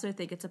I also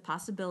think it's a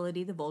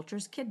possibility the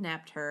vultures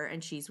kidnapped her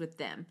and she's with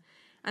them.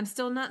 I'm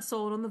still not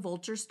sold on the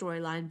vulture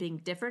storyline being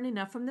different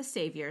enough from the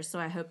Savior, so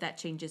I hope that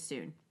changes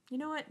soon. You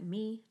know what?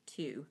 Me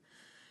too.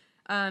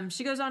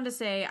 She goes on to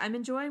say, I'm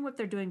enjoying what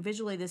they're doing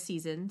visually this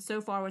season, so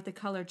far with the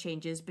color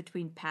changes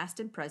between past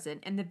and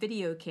present and the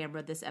video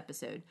camera this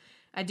episode.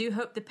 I do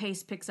hope the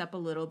pace picks up a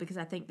little because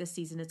I think this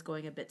season is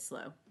going a bit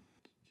slow.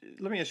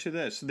 Let me ask you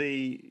this.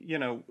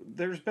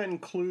 There's been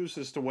clues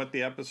as to what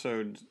the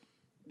episode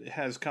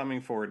has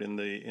coming for it in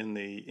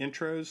the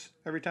intros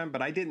every time,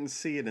 but I didn't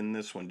see it in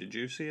this one. Did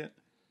you see it?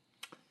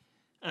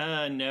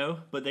 No,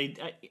 but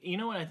you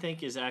know what I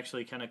think is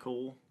actually kind of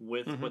cool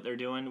with what they're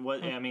doing?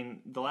 I mean,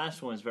 the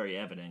last one is very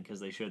evident because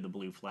they showed the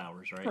blue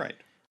flowers, right? Right.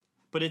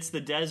 But it's the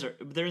desert.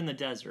 They're in the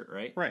desert,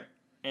 right? Right.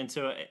 And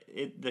so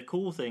the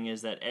cool thing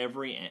is that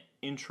every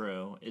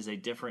intro is a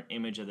different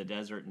image of the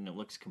desert, and it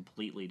looks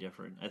completely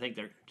different. I think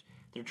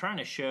they're trying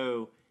to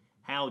show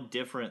how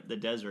different the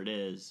desert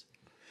is.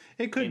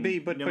 It could be,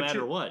 but no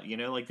matter what,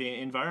 like the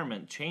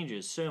environment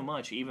changes so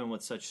much, even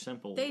with such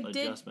simple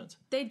adjustments.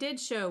 They did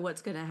show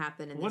what's going to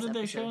happen in this episode. What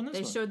did they show in this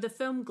one? They showed the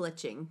film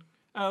glitching.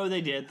 Oh,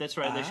 they did. That's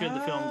right. They showed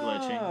the film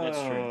glitching. That's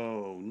true.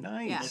 Oh,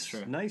 nice. Yeah. That's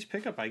true. Nice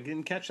pickup. I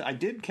didn't catch. I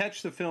did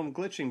catch the film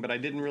glitching, but I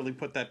didn't really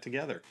put that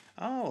together.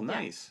 Oh,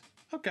 nice.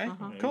 Okay,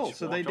 cool.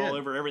 So they did all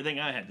over everything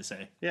I had to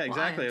say. Yeah,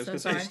 exactly. Well, I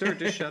was going to say, Stuart,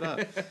 just shut up.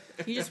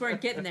 You just weren't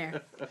getting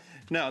there.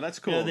 No, that's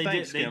cool. No,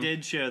 Thanks, they Kim.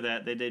 did show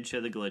that. They did show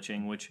the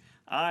glitching, which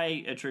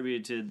I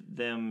attributed to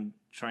them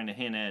trying to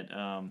hint at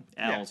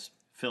Al's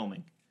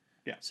filming.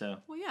 Yeah. So.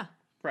 Well, yeah.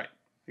 Right.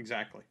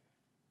 Exactly.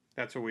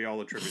 That's what we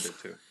all attribute it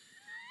to.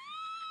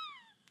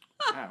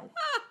 Wow.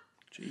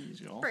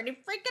 Jeez, y'all. Pretty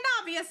freaking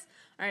obvious.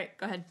 All right,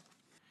 go ahead.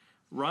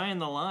 Ryan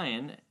the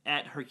Lion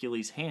at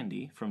Hercules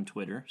Handy from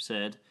Twitter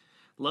said,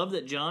 love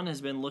that John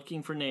has been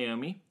looking for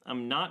Naomi.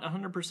 I'm not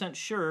 100%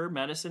 sure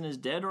Madison is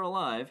dead or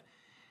alive.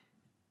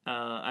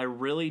 I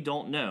really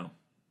don't know.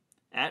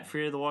 At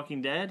Fear of the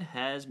Walking Dead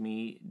has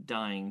me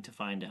dying to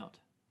find out.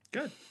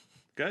 Good.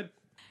 Good.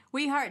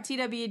 We Heart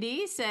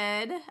TWD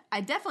said, I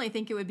definitely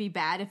think it would be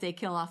bad if they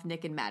kill off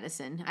Nick and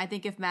Madison. I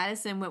think if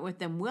Madison went with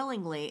them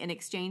willingly in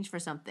exchange for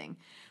something.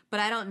 But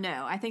I don't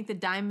know. I think the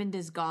diamond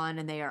is gone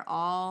and they are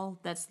all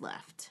that's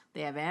left.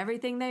 They have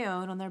everything they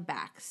own on their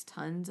backs.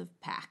 Tons of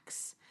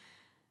packs.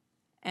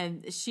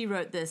 And she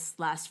wrote this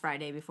last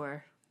Friday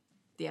before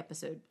the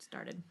episode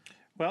started.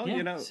 Well,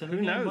 Yeah, so who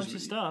they got knows? a bunch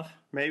of stuff.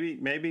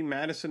 Maybe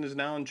Madison is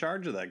now in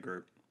charge of that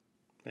group.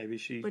 Maybe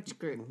Which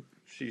group?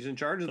 she's in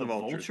charge of the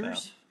vultures now.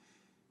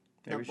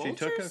 Maybe The she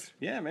took vultures?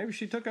 maybe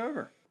she took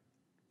over.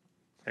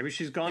 Maybe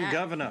she's gone Yeah.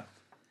 governor.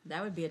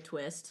 That would be a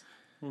twist.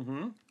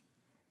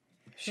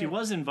 She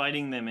was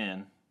inviting them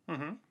in,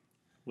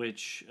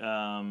 which is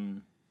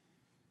a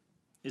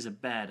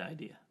bad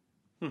idea.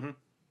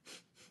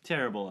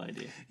 Terrible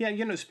idea. Yeah,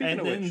 speaking And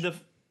of then which,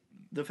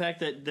 the fact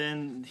that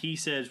then he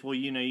says, well,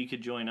 you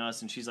could join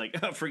us. And she's like,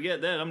 oh,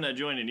 forget that. I'm not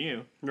joining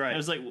you. Right. I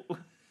was like,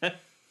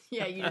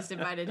 Yeah, you just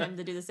invited him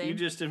to do the same. you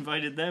just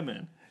invited them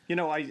in.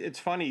 it's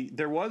funny.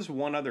 There was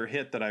one other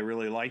hit that I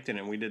really liked in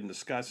it, and we didn't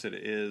discuss it,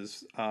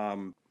 is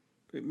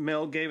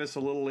Mel gave us a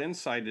little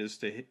insight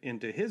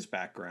into his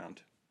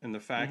background and the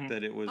fact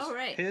that it was Oh,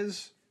 right.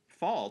 his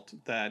fault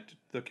that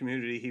the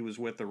community he was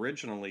with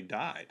originally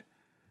died.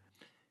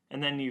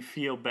 And then you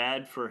feel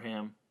bad for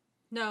him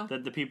No.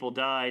 that the people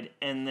died,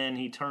 and then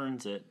he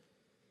turns it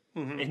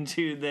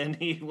into then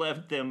he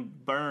left them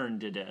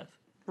burned to death.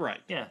 Right.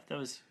 Yeah, that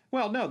was...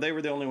 Well, no, they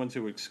were the only ones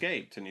who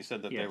escaped, and he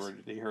said that Yes.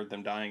 he heard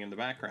them dying in the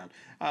background.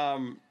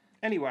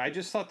 Anyway, I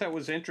just thought that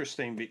was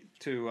interesting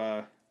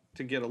to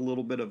get a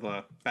little bit of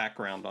a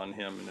background on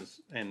him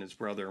and his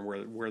brother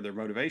and where their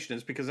motivation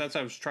is, because that's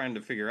what I was trying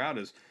to figure out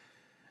is,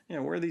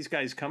 where are these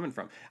guys coming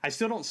from? I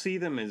still don't see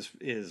them as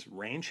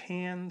ranch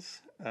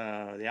hands.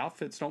 The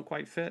outfits don't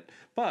quite fit,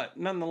 but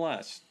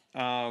nonetheless,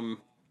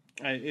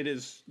 It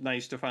is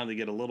nice to finally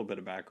get a little bit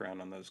of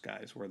background on those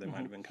guys, where they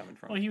might have been coming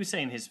from. Well, he was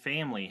saying his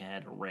family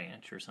had a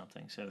ranch or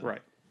something. So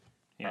Right.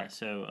 Yeah. Right.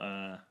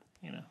 So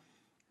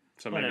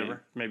So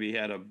whatever. maybe he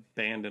had a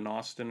band in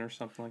Austin or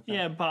something like that.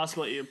 Yeah,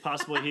 possibly he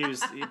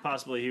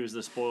was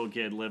the spoiled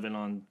kid living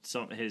on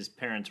his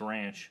parents'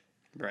 ranch,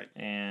 Right.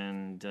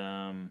 and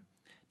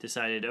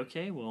decided,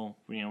 okay, well,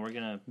 we're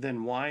gonna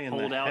Then why in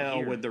hold the out hell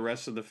here. would the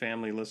rest of the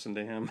family listen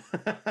to him?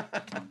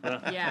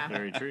 Yeah.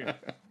 Very true.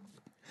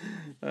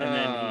 And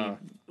then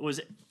he was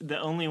the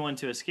only one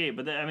to escape.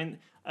 But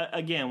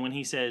again, when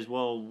he says,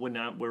 "Well, when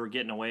we were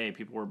getting away,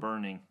 people were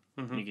burning,"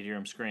 you could hear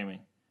him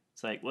screaming.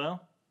 It's like,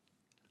 well,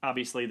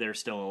 obviously they're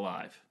still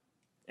alive,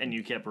 and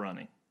you kept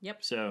running.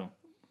 Yep. So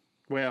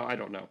Well, I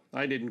don't know.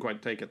 I didn't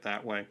quite take it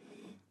that way.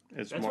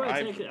 It's that's more. why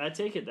I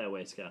take it that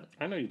way, Scott.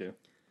 I know you do.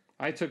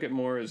 I took it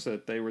more as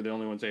that they were the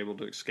only ones able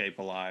to escape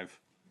alive.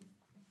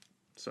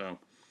 So.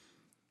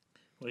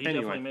 Well, he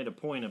definitely made a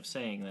point of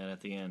saying that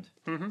at the end.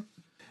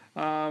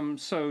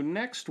 So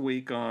next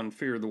week on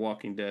Fear of the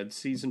Walking Dead,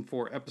 Season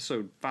 4,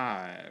 Episode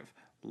 5,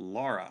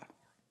 Laura.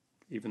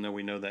 Even though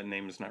we know that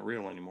name is not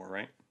real anymore,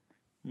 right?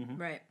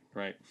 Right.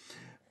 Right.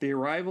 The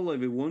arrival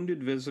of a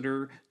wounded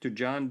visitor to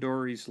John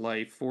Dory's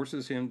life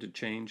forces him to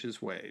change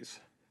his ways.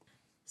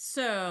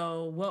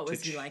 So, what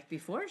was he like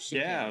before she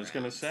came I was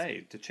going to around?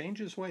 say, to change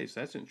his ways.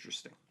 That's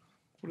interesting.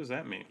 What does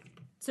that mean?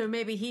 So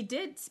maybe he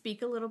did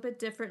speak a little bit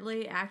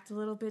differently, act a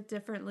little bit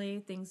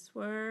differently. Things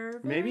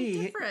were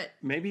very different.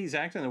 Maybe he's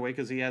acting that way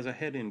because he has a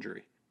head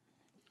injury.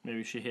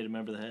 Maybe she hit him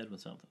over the head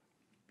with something.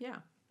 Yeah.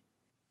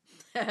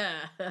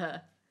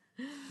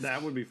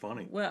 That would be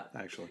funny. Well,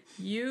 actually,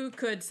 you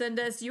could send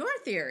us your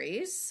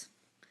theories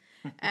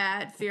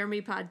at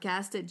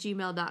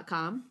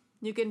fearmepodcast@gmail.com.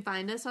 You can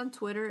find us on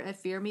Twitter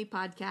at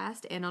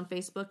fearmepodcast and on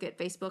Facebook at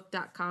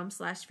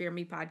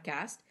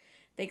facebook.com/fearmepodcast.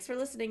 Thanks for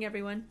listening,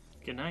 everyone.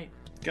 Good night.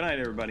 Good night,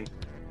 everybody.